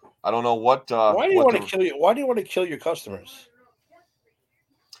what. Why do you want to kill you? Why do you want to kill your customers?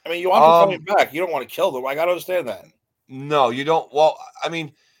 I mean, you want them coming back. You don't want to kill them. I got to understand that. No, you don't. Well, I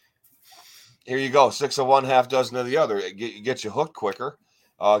mean, here you go. 6 of one, half dozen of the other. It gets you hooked quicker,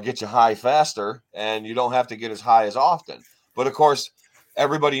 get you high faster, and you don't have to get as high as often. But of course,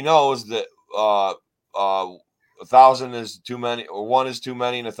 everybody knows that 1,000 is too many, or 1 is too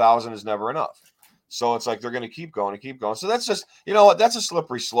many, and 1,000 is never enough. So it's like they're going to keep going and keep going. So that's just, what? That's a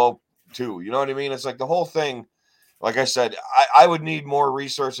slippery slope too. You know what I mean? It's like the whole thing. Like I said, I would need more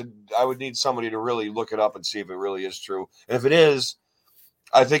research, and I would need somebody to really look it up and see if it really is true. And if it is,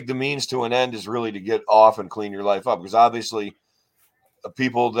 I think the means to an end is really to get off and clean your life up, because obviously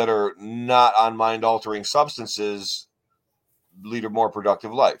people that are not on mind-altering substances lead a more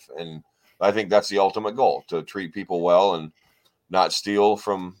productive life. And I think that's the ultimate goal, to treat people well and not steal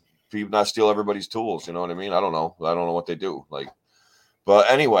from people, not steal everybody's tools. You know what I mean? I don't know what they do. But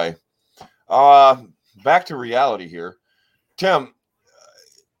anyway, back to reality here. Tim,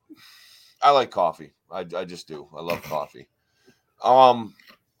 I like coffee. I just do. I love coffee. I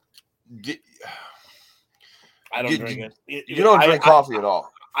don't drink it. You don't drink coffee at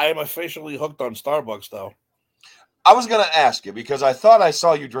all. I am officially hooked on Starbucks, though. I was going to ask you because I thought I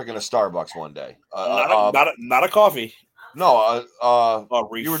saw you drinking a Starbucks one day. Not a coffee. No, a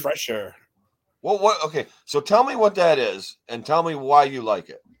refresher. What? Okay, so tell me what that is, and tell me why you like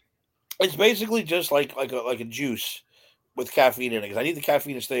it. It's basically just like a juice with caffeine in it, because I need the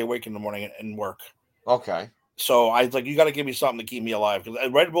caffeine to stay awake in the morning and work. Okay. So I was like, you got to give me something to keep me alive,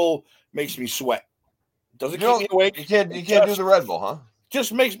 because Red Bull makes me sweat. Doesn't keep me awake. You can't do the Red Bull, huh?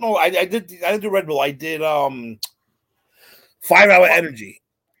 just makes no. I didn't do Red Bull. I did 5 Hour Energy.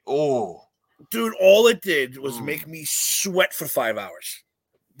 Oh, dude, all it did was make me sweat for 5 hours.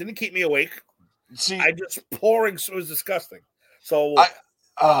 Didn't keep me awake. See, I just pouring. So it was disgusting. So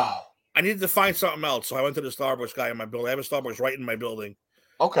I needed to find something else. So I went to the Starbucks guy in my building. I have a Starbucks right in my building.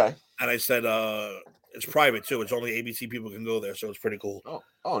 Okay. And I said, it's private too. It's only ABC people can go there, so it's pretty cool.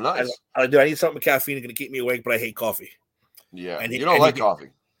 Oh, nice. I need something with caffeine. It's gonna keep me awake, but I hate coffee. Yeah, and you don't like coffee.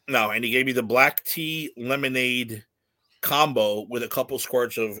 No, and he gave me the black tea lemonade combo with a couple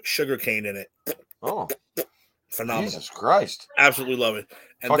squirts of sugar cane in it. Oh, phenomenal! Jesus Christ, absolutely love it.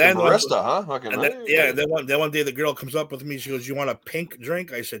 And fucking then barista, huh? Fucking then one day the girl comes up with me. She goes, "You want a pink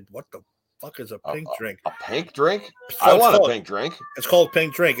drink?" I said, "What the fuck is a pink drink?" A pink drink? I want a pink drink. It's called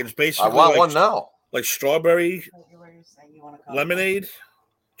pink drink. It's basically I want one now. Like strawberry lemonade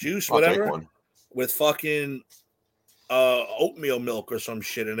juice, whatever, with fucking oatmeal milk or some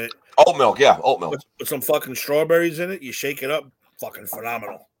shit in it. Oat milk, yeah, oat milk. With some fucking strawberries in it. You shake it up, fucking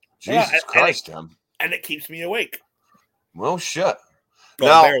phenomenal. Jesus Christ, Tim. And it keeps me awake. Well, shit.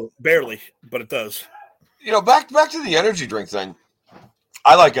 Well, now, barely, but it does. You know, back to the energy drink thing.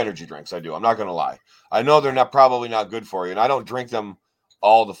 I like energy drinks. I do. I'm not going to lie. I know they're probably not good for you, and I don't drink them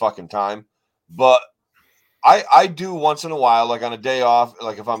all the fucking time. But I do once in a while, like on a day off,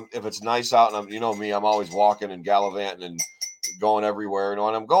 like if it's nice out and I'm, you know me, I'm always walking and gallivanting and going everywhere. And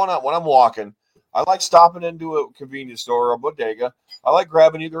when I'm walking, I like stopping into a convenience store or a bodega. I like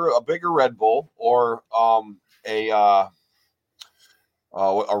grabbing either a bigger Red Bull or a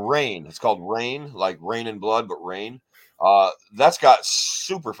Rain. It's called Rain, like Rain in Blood, but Rain. That's got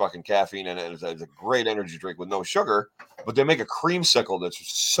super fucking caffeine in it. It's a great energy drink with no sugar, but they make a creamsicle that's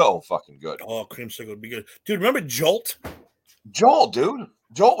so fucking good. Oh, creamsicle would be good. Dude, remember Jolt? Jolt, dude.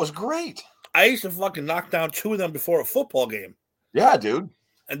 Jolt was great. I used to fucking knock down 2 of them before a football game. Yeah, dude.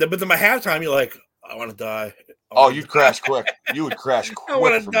 And then, but then by halftime, you're like, I want to die. You'd crash quick. You would crash quick. I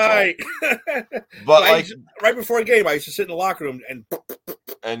want to die. But like right before a game, I used to sit in the locker room and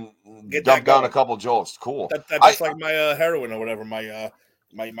dump down a couple Jolts. Cool. That's like my heroin or whatever. My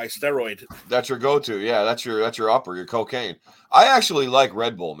steroid. That's your go-to. Yeah, that's your upper, your cocaine. I actually like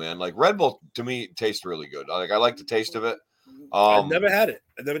Red Bull, man. Like Red Bull to me tastes really good. Like I like the taste of it. I've never had it.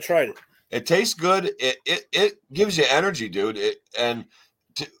 I've never tried it. It tastes good. It gives you energy, dude.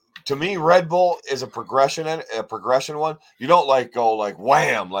 To me, Red Bull is a progression one. You don't like go like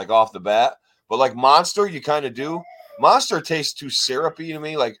wham like off the bat, but like Monster, you kind of do. Monster tastes too syrupy to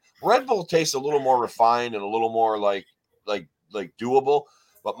me. Like Red Bull tastes a little more refined and a little more like doable,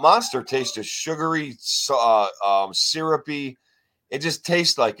 but Monster tastes just sugary, syrupy. It just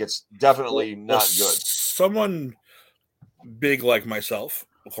tastes like it's definitely not good. Someone big like myself,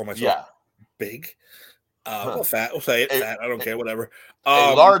 I'll call myself big. Well, fat. We'll say it. Fat. I don't care. Whatever.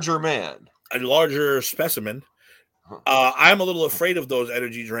 A larger man. A larger specimen. I'm a little afraid of those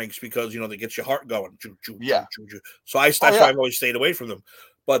energy drinks because, they get your heart going. So that's why I've always stayed away from them.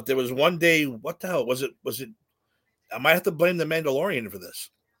 But there was one day, what the hell? Was it? I might have to blame The Mandalorian for this.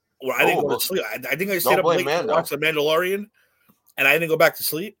 Well, I didn't go to sleep. I think I stayed up late to watch The Mandalorian, and I didn't go back to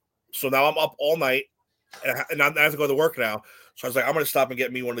sleep. So now I'm up all night, and I have to go to work now. So I was like, I'm going to stop and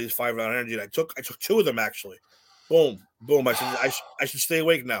get me one of these 5 Hour Energy. And I took 2 of them, actually. Boom. I said, I should stay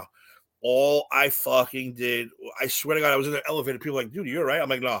awake now. All I fucking did, I swear to God, I was in the elevator. People were like, dude, you're right. I'm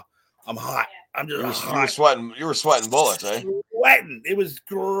like, no, I'm hot. I'm just hot. You were sweating bullets, eh? Sweating. It was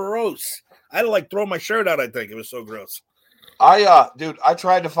gross. I had to like throw my shirt out, I think. It was so gross. Dude, I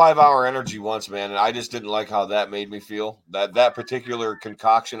tried the 5 Hour Energy once, man, and I just didn't like how that made me feel. That particular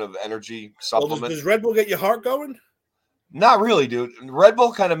concoction of energy supplement. Well, does Red Bull get your heart going? Not really, dude. Red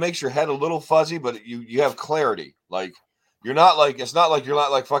Bull kind of makes your head a little fuzzy, but you have clarity. Like it's not like you're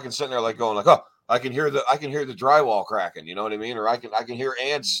not like fucking sitting there like going like, oh, I can hear the drywall cracking, you know what I mean? Or I can hear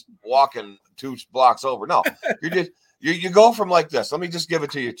ants walking 2 blocks over. No, you go from like this. Let me just give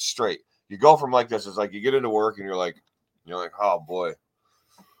it to you straight. You go from like this. It's like you get into work and you're like, oh boy,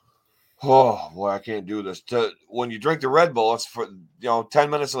 I can't do this. To when you drink the Red Bull, it's for 10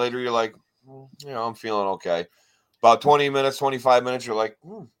 minutes later, you're like, I'm feeling okay. About 20 minutes, 25 minutes, you're like,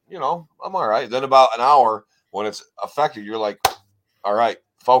 I'm all right. Then about an hour, when it's affected, you're like, all right,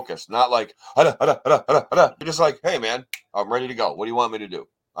 focus. Not like, you're just like, hey, man, I'm ready to go. What do you want me to do?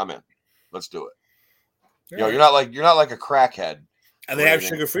 I'm in. Let's do it. Yeah. You're not like a crackhead. And they have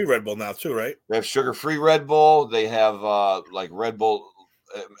sugar-free Red Bull now too, right? They have sugar-free Red Bull. They have like Red Bull,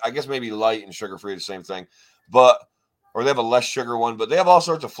 I guess maybe light and sugar-free, the same thing. Or they have a less sugar one, but they have all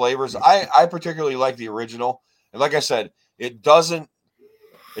sorts of flavors. I particularly like the original. And like I said, it doesn't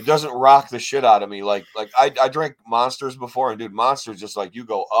It doesn't rock the shit out of me. Like I drank Monsters before, and dude, Monsters just like you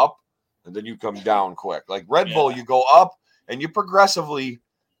go up and then you come down quick. Like Red Bull, you go up and you progressively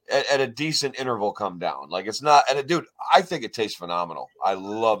at a decent interval come down. Like it's not, and dude, I think it tastes phenomenal. I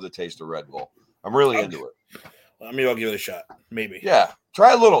love the taste of Red Bull. I'm really into it. Well, maybe I'll give it a shot. Maybe. Yeah,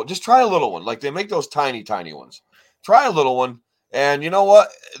 try a little. Just try a little one. Like they make those tiny ones. Try a little one, and you know what?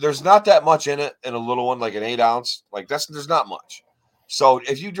 There's not that much in it in a little one, like an 8-ounce. Like there's not much. So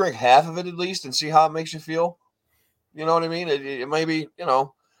if you drink half of it at least and see how it makes you feel, you know what I mean? It maybe, you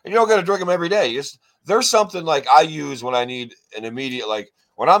know, and you don't got to drink them every day. There's something like I use when I need an immediate, like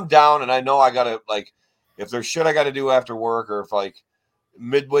when I'm down and I know I got to, like, if there's shit I got to do after work, or if like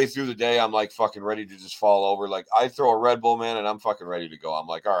midway through the day, I'm like fucking ready to just fall over. Like I throw a Red Bull, man, and I'm fucking ready to go. I'm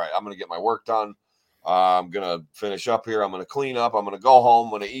like, all right, I'm going to get my work done. I'm going to finish up here. I'm going to clean up. I'm going to go home.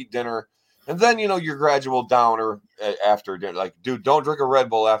 I'm going to eat dinner. And then, you know, your gradual downer after dinner. Like, dude, don't drink a Red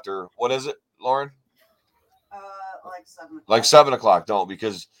Bull after, what is it, Lauren? Like 7 o'clock. Like 7 o'clock, don't,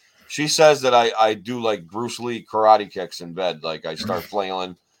 because she says that I do like Bruce Lee karate kicks in bed. Like I start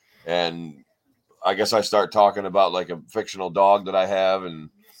flailing, and I guess I start talking about like a fictional dog that I have. And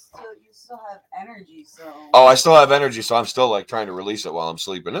you still have energy, so. Oh, I still have energy, so I'm still like trying to release it while I'm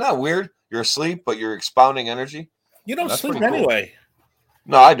sleeping. Isn't that weird? You're asleep, but you're expounding energy. You don't That's sleep pretty cool. anyway.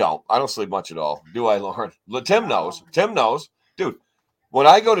 No, I don't. I don't sleep much at all. Do I, Lauren? Tim knows. Tim knows. Dude, when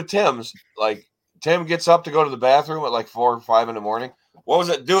I go to Tim's, like, Tim gets up to go to the bathroom at like 4 or 5 in the morning. What was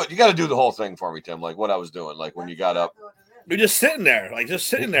it? Do it. You got to do the whole thing for me, Tim. Like what I was doing, like when you got up. You're just sitting there, like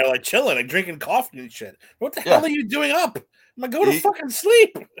chilling, like drinking coffee and shit. What the hell are you doing up? I'm like, go to fucking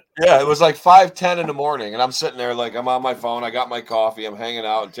sleep. Yeah, it was like 5:10 in the morning, and I'm sitting there like I'm on my phone. I got my coffee. I'm hanging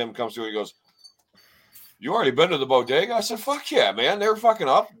out, and Tim comes through. He goes, "You already been to the bodega?" I said, "Fuck yeah, man! They were fucking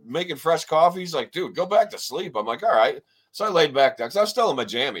up making fresh coffee." He's like, "Dude, go back to sleep." I'm like, "All right." So I laid back down because I was still in my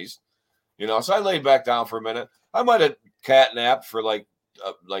jammies, you know. So I laid back down for a minute. I might have cat napped for like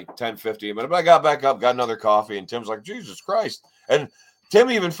 10, 15 minutes, but I got back up, got another coffee, and Tim's like, "Jesus Christ!" And Tim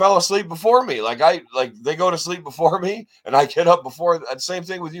even fell asleep before me. Like they go to sleep before me, and I get up before. Same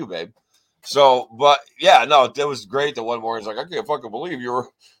thing with you, babe. So, but yeah, no, it was great. That one morning, he's like, I can't fucking believe you were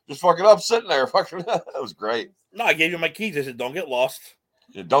just fucking up sitting there. Fucking, that was great. No, I gave you my keys. I said, don't get lost.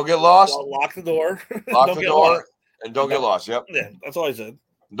 Yeah, don't get lost. Lock the door. Lock the door and don't get lost. Yep. Yeah, that's all I said.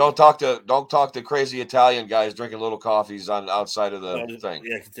 Don't talk to crazy Italian guys drinking little coffees on outside of the thing.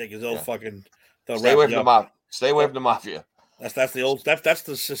 Yeah, because they'll fucking stay away from the mafia. Stay away from the mafia. That's the old that's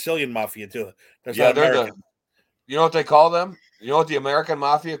the Sicilian mafia too. That's they're American. You know what they call them? You know what the American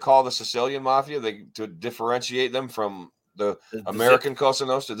mafia call the Sicilian mafia? To differentiate them from the American Cosa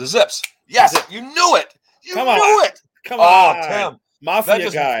Nostra, the Zips. Yes, you knew it. You knew it. Come on, Tim,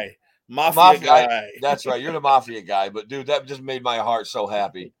 mafia guy. Mafia guy. That's right. You're the mafia guy. But dude, that just made my heart so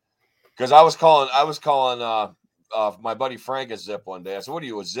happy because I was calling my buddy Frank a Zip one day. I said, "What are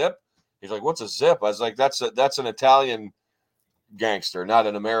you, a Zip?" He's like, "What's a Zip?" I was like, "That's an Italian gangster, not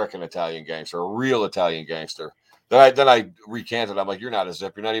an American Italian gangster, a real Italian gangster." Then I recanted. I'm like, "You're not a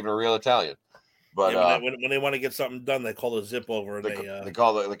Zip. You're not even a real Italian." But when they want to get something done, they call the Zip over. And they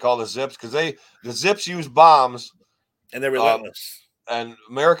call the Zips because the Zips use bombs, and they're relentless. And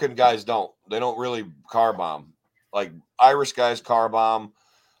American guys don't. They don't really car bomb. Like Irish guys car bomb.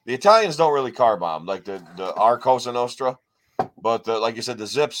 The Italians don't really car bomb like the our Cosa Nostra. But like you said, the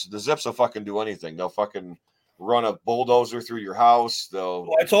Zips will fucking do anything. They'll fucking run a bulldozer through your house. Well,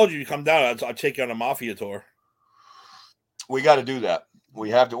 I told you come down. I'll take you on a mafia tour. We got to do that. We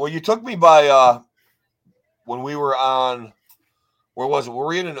have to. Well, you took me by when we were on. Where was it? Were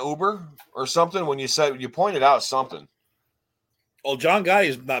we in an Uber or something? When you pointed out something. Oh, John Gotti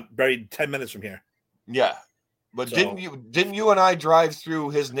is not buried 10 minutes from here. Yeah, but didn't you and I drive through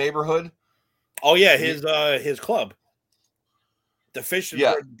his neighborhood? Oh yeah, his club. The fish.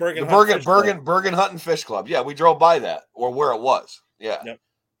 Yeah, Bergen Hunting Fish Club. Yeah, we drove by that or where it was. Yeah.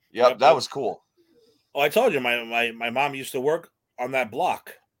 Yep. That was cool. Oh, I told you, my mom used to work on that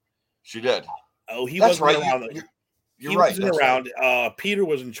block. She did. Oh, he wasn't around. You're right. He wasn't around. Right. Peter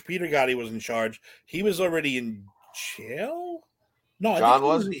Gotti was in charge. He was already in jail. No, John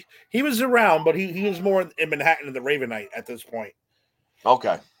was. He was around, but he was more in Manhattan in the Ravenite at this point.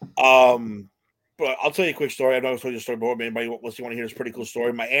 Okay. But I'll tell you a quick story. I've always told you a story before. Anybody wants to want to hear this pretty cool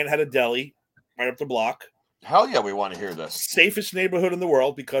story? My aunt had a deli right up the block. Hell yeah, we want to hear this. Safest neighborhood in the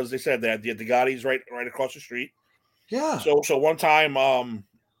world because they said that the Gottis right across the street. Yeah. So one time,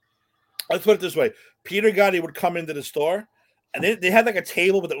 let's put it this way: Peter Gotti would come into the store, and they had like a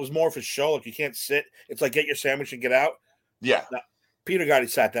table, but it was more for show. Like you can't sit. It's like get your sandwich and get out. Yeah. Now, Peter Gotti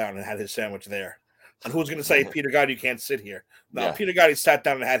sat down and had his sandwich there. And who's going to say, Peter Gotti, you can't sit here? No, Yeah. Peter Gotti sat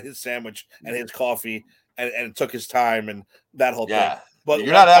down and had his sandwich and his coffee and took his time and that whole thing. But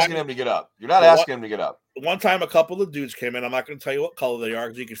you're not asking him to get up. You're not asking him to get up. One time, a couple of dudes came in. I'm not going to tell you what color they are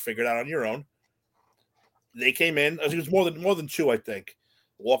because you can figure it out on your own. They came in. It was more than two, I think.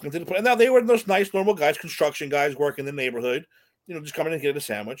 Walking to the place. Now, they were those nice, normal guys, construction guys working in the neighborhood, just coming in and getting a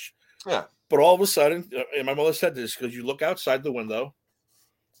sandwich. Yeah. But all of a sudden, and my mother said this, because you look outside the window,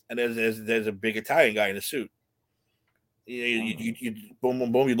 and there's a big Italian guy in a suit. You boom,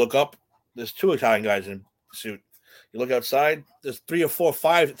 boom, boom. You look up. There's two Italian guys in a suit. You look outside. There's 3 or 4 or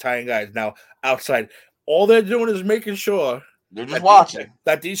 5 Italian guys now outside. All they're doing is making sure they're just watching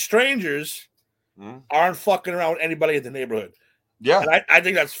that these strangers aren't fucking around with anybody in the neighborhood. Yeah, and I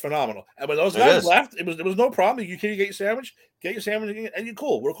think that's phenomenal. And when those guys left, it was no problem. You can get your sandwich, and you're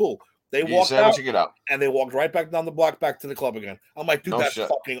cool. We're cool. They walked out, you get up, and they walked right back down the block, back to the club again. I'm like, dude, that's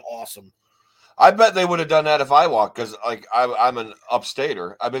fucking awesome. I bet they would have done that if I walked, because like I'm an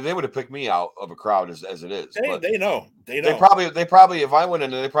upstater. I mean, they would have picked me out of a crowd as it is. They know. They probably if I went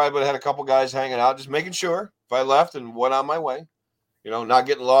in there, they probably would have had a couple guys hanging out, just making sure if I left and went on my way, not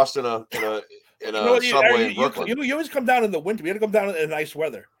getting lost in a subway in Brooklyn. You always come down in the winter. We got to come down in nice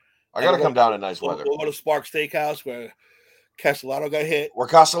weather. I got to come down in nice weather. We'll go to Spark Steakhouse where Castellano got hit. Where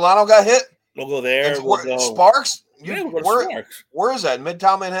Castellano got hit? We'll go there. We'll go. Sparks? We'll go to Sparks. Where is that?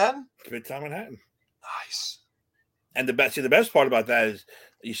 Midtown Manhattan? Midtown Manhattan. Nice. And the best part about that is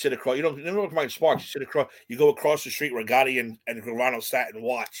you sit across. You never come out Sparks. You sit across. You go across the street where Gotti and Gravano sat and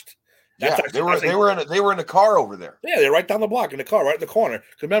watched. They were in the car over there. Yeah, they're right down the block in the car, right in the corner.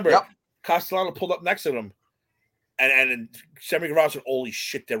 Remember, Castellano pulled up next to them, and Sammy Gravano said, "Holy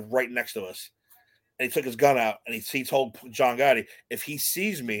shit, they're right next to us." And he took his gun out and he told John Gotti, "If he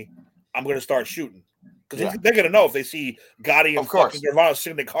sees me, I'm going to start shooting." Because they're going to know if they see Gotti and fucking Gravano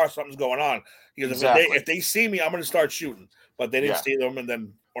sitting in the car, something's going on. He goes, if they see me, I'm going to start shooting. But they didn't see them, and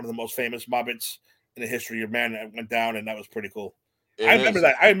then one of the most famous mob hits in the history of man went down, and that was pretty cool. I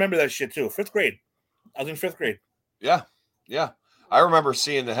remember that shit too. 5th grade. I was in 5th grade. Yeah. Yeah. I remember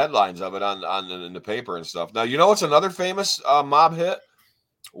seeing the headlines of it in the paper and stuff. Now, what's another famous mob hit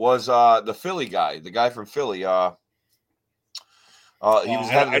was the Philly guy, the guy from Philly. He was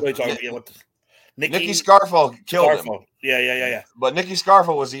Nicky Scarfo killed him. Yeah. But Nicky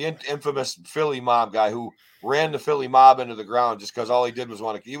Scarfo was the infamous Philly mob guy who ran the Philly mob into the ground just because all he did was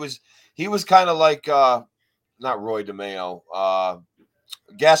he was kind of like not Roy DeMeo,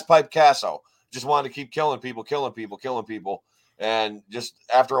 Gas Pipe Casso. Just wanted to keep killing people. And just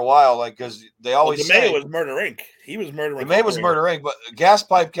after a while, because they always say was Murder Inc. He was murdering. DeMeo was Murder Inc. But Gas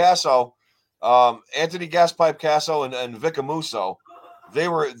Pipe Casso, Anthony Gas Pipe Casso and Vic Amuso,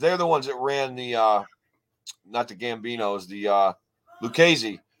 they're the ones that ran the not the Gambinos, the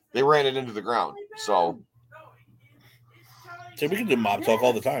Lucchese. They ran it into the ground. So we can do mob talk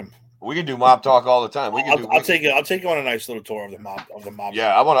all the time. We can do mob talk all the time. I'll take you on a nice little tour of the mob.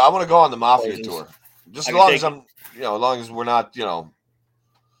 Yeah, I want to go on the mafia tour. Just as long as I'm, as long as we're not,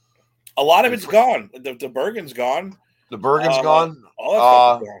 A lot of it's gone. The Bergen's gone. The Bergen's gone. All that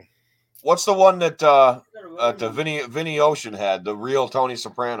stuff is gone. What's the one that the Vinny Ocean had? The real Tony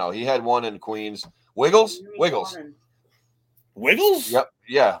Soprano. He had one in Queens. Wiggles. Yep.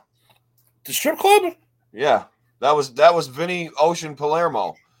 Yeah. The strip club. Yeah. That was Vinny Ocean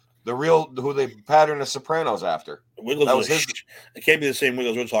Palermo, the real who they patterned the Sopranos after. Wiggles that was his. It can't be the same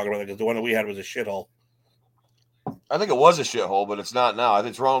Wiggles we're talking about because the one that we had was a shithole. I think it was a shithole, but it's not now. I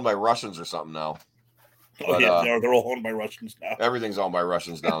think it's owned by Russians or something now. Oh, yeah, they're all owned by Russians now. Everything's owned by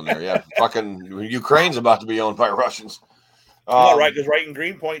Russians down there. Yeah, fucking Ukraine's about to be owned by Russians. Right, because right in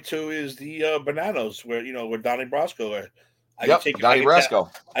Greenpoint too is the Bananos, where Donnie Brasco. Donnie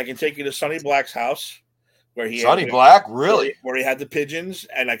Brasco. I can take you to Sonny Black's house, where he Black, really, where he had the pigeons,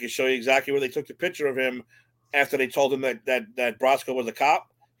 and I can show you exactly where they took the picture of him after they told him that Brasco was a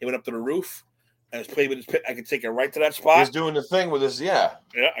cop. He went up to the roof and was playing with his pit. I can take it right to that spot. He's doing the thing with his Yeah,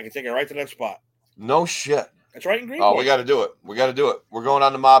 I can take it right to that spot. No shit. That's right in Greenpoint. Oh, we got to do it. We're going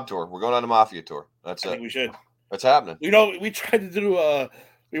on the mob tour. We're going on the mafia tour. That's it. I think we should. That's happening. We tried to do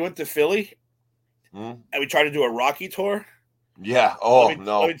we went to Philly, and we tried to do a Rocky tour. Yeah. Oh,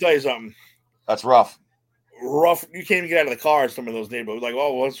 no. Let me tell you something. That's rough. You can't even get out of the car in some of those neighborhoods. Like,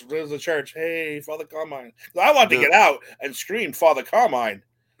 there's the church. Hey, Father Carmine. I want to get out and scream Father Carmine.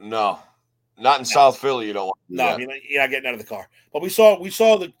 No. Not in South Philly, you don't want to. No, you're not getting out of the car. But we saw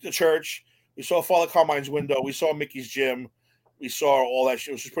the church. We saw Father Carmine's window. We saw Mickey's gym. We saw all that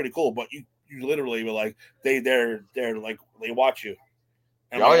shit, which was pretty cool. But you literally were like, they're like, they watch you.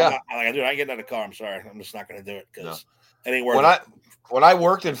 And I'm I ain't getting out of the car. I'm sorry. I'm just not going to do it. It ain't worth it. When I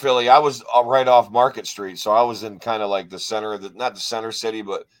worked in Philly, I was right off Market Street, so I was in kind of like the center of not the center city,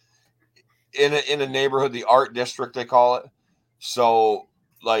 but in a neighborhood, the art district they call it. So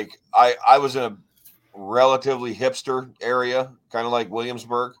like I was in a relatively hipster area, kind of like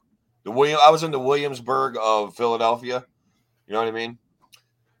Williamsburg. I was in the Williamsburg of Philadelphia. You know what I mean?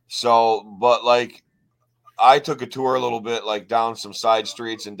 So, but like I took a tour a little bit, like down some side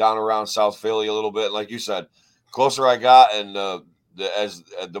streets and down around South Philly a little bit. Like you said, closer I got, and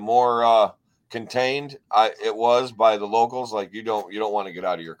the more contained it was by the locals. Like you don't want to get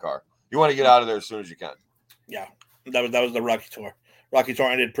out of your car. You want to get out of there as soon as you can. Yeah, that was the Rocky Tour. Rocky Tour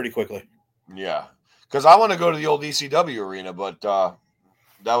ended pretty quickly. Yeah, because I want to go to the old ECW arena, but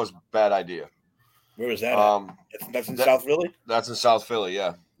that was a bad idea. Where was that? That's in South Philly. That's in South Philly.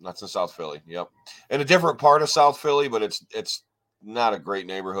 Yeah, that's in South Philly. Yep, in a different part of South Philly, but it's not a great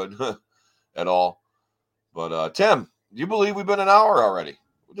neighborhood at all. But Tim, do you believe we've been an hour already?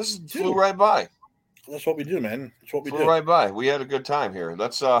 This flew right by. That's what we do, man. That's what we do. Flew right by. We had a good time here.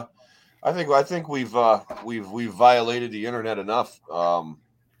 That's I think we've violated the internet enough.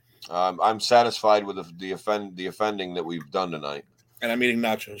 I'm satisfied with the offending that we've done tonight. And I'm eating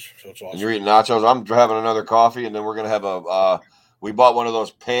nachos, so it's awesome. And you're eating nachos. I'm having another coffee, and then we're gonna have we bought one of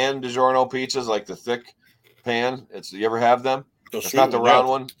those pan DiGiorno pizzas, like the thick pan. You ever have them? It's not the round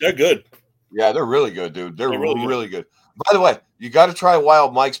one. They're good. Yeah, they're really good, dude. They're really good. By the way, you got to try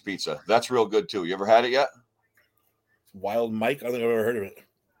Wild Mike's pizza. That's real good too. You ever had it yet? Wild Mike? I don't think I've ever heard of it.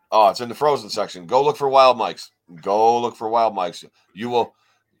 Oh, it's in the frozen section. Go look for Wild Mike's. Go look for Wild Mike's. You will,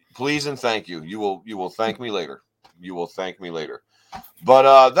 please and thank you. You will thank me later. You will thank me later.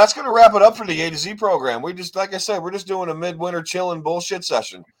 But that's going to wrap it up for the A to Z program. We just, like I said, we're just doing a midwinter chilling bullshit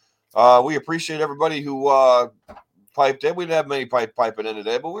session. We appreciate everybody who piped in. We didn't have many piping in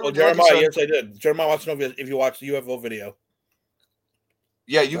today, but we were. Jeremiah, yes, I did. Jeremiah wants to know if you watched the UFO video.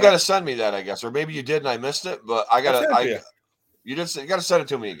 Yeah, you got to send me that, I guess, or maybe you did and I missed it. But I got to. You got to send it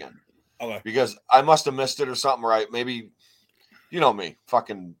to me again. Okay. Because I must have missed it or something, right? Maybe, you know me,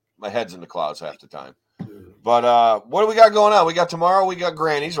 fucking my head's in the clouds half the time. But what do we got going on? We got tomorrow. We got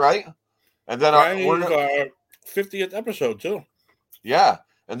Granny's, right? And then our 50th episode too. Yeah,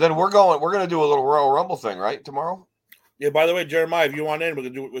 and then we're gonna do a little Royal Rumble thing, right? Tomorrow. Yeah. By the way, Jeremiah, if you want in,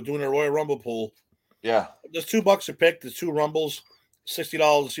 we're doing a Royal Rumble pool. Yeah. There's $2 a pick. There's 2 Rumbles,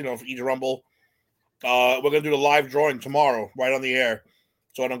 $60, for each Rumble. We're gonna do the live drawing tomorrow, right on the air,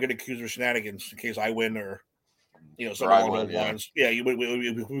 so I don't get accused of shenanigans in case I win or something along those lines. Yeah,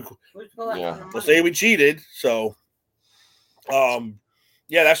 we'll say we cheated. So, yeah,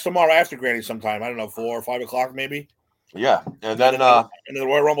 that's tomorrow after Granny sometime. I don't know, 4 or 5 o'clock maybe. Yeah, and then the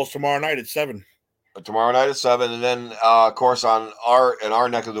Royal Rumble's tomorrow night at 7. Tomorrow night at 7, and then of course in our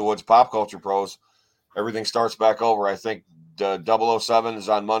neck of the woods, Pop Culture Pros, everything starts back over. I think the 007 is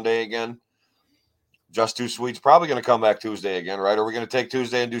on Monday again. Just Too Sweet's probably going to come back Tuesday again, right? Or are we going to take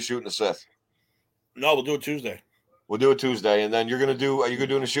Tuesday and do Shooting the Sith? No, we'll do it Tuesday. We'll do it Tuesday, and then are you going to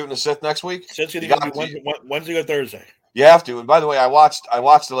do the Shooting the Sith next week? Wednesday or Thursday. You have to. And by the way, I watched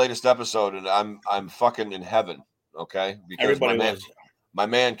the latest episode, and I'm fucking in heaven. Okay, because my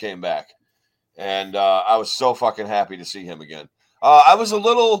man came back, and I was so fucking happy to see him again. I was a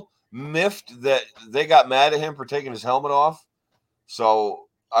little miffed that they got mad at him for taking his helmet off. So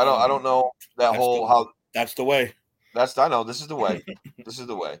I don't know that's the way. I know this is the way. This is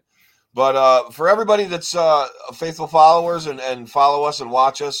the way. But for everybody that's faithful followers and follow us and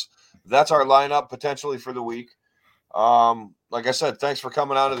watch us, that's our lineup potentially for the week. Like I said, thanks for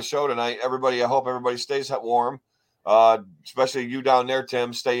coming out to the show tonight, everybody. I hope everybody stays warm. Especially you down there,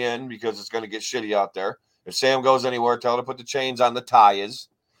 Tim. Stay in because it's going to get shitty out there. If Sam goes anywhere, tell him to put the chains on the tires.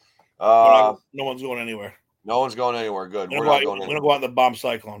 No one's going anywhere. No one's going anywhere. Good. We're going to go out in the bomb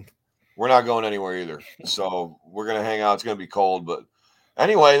cyclone. We're not going anywhere either. So we're going to hang out. It's going to be cold. But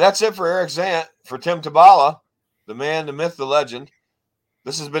anyway, that's it for Eric Zant. For Tim Tabala, the man, the myth, the legend.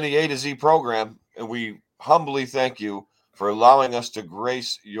 This has been the A to Z program, and we humbly thank you for allowing us to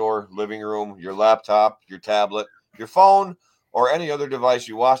grace your living room, your laptop, your tablet, your phone, or any other device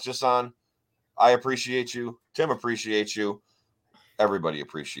you watch this on. I appreciate you. Tim appreciates you. Everybody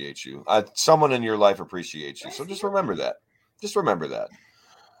appreciates you. Someone in your life appreciates you. So just remember that. Just remember that.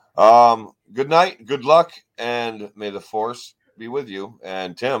 Good night. Good luck. And may the force be with you.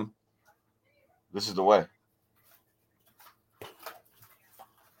 And Tim, this is the way.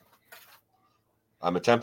 I'm attempting.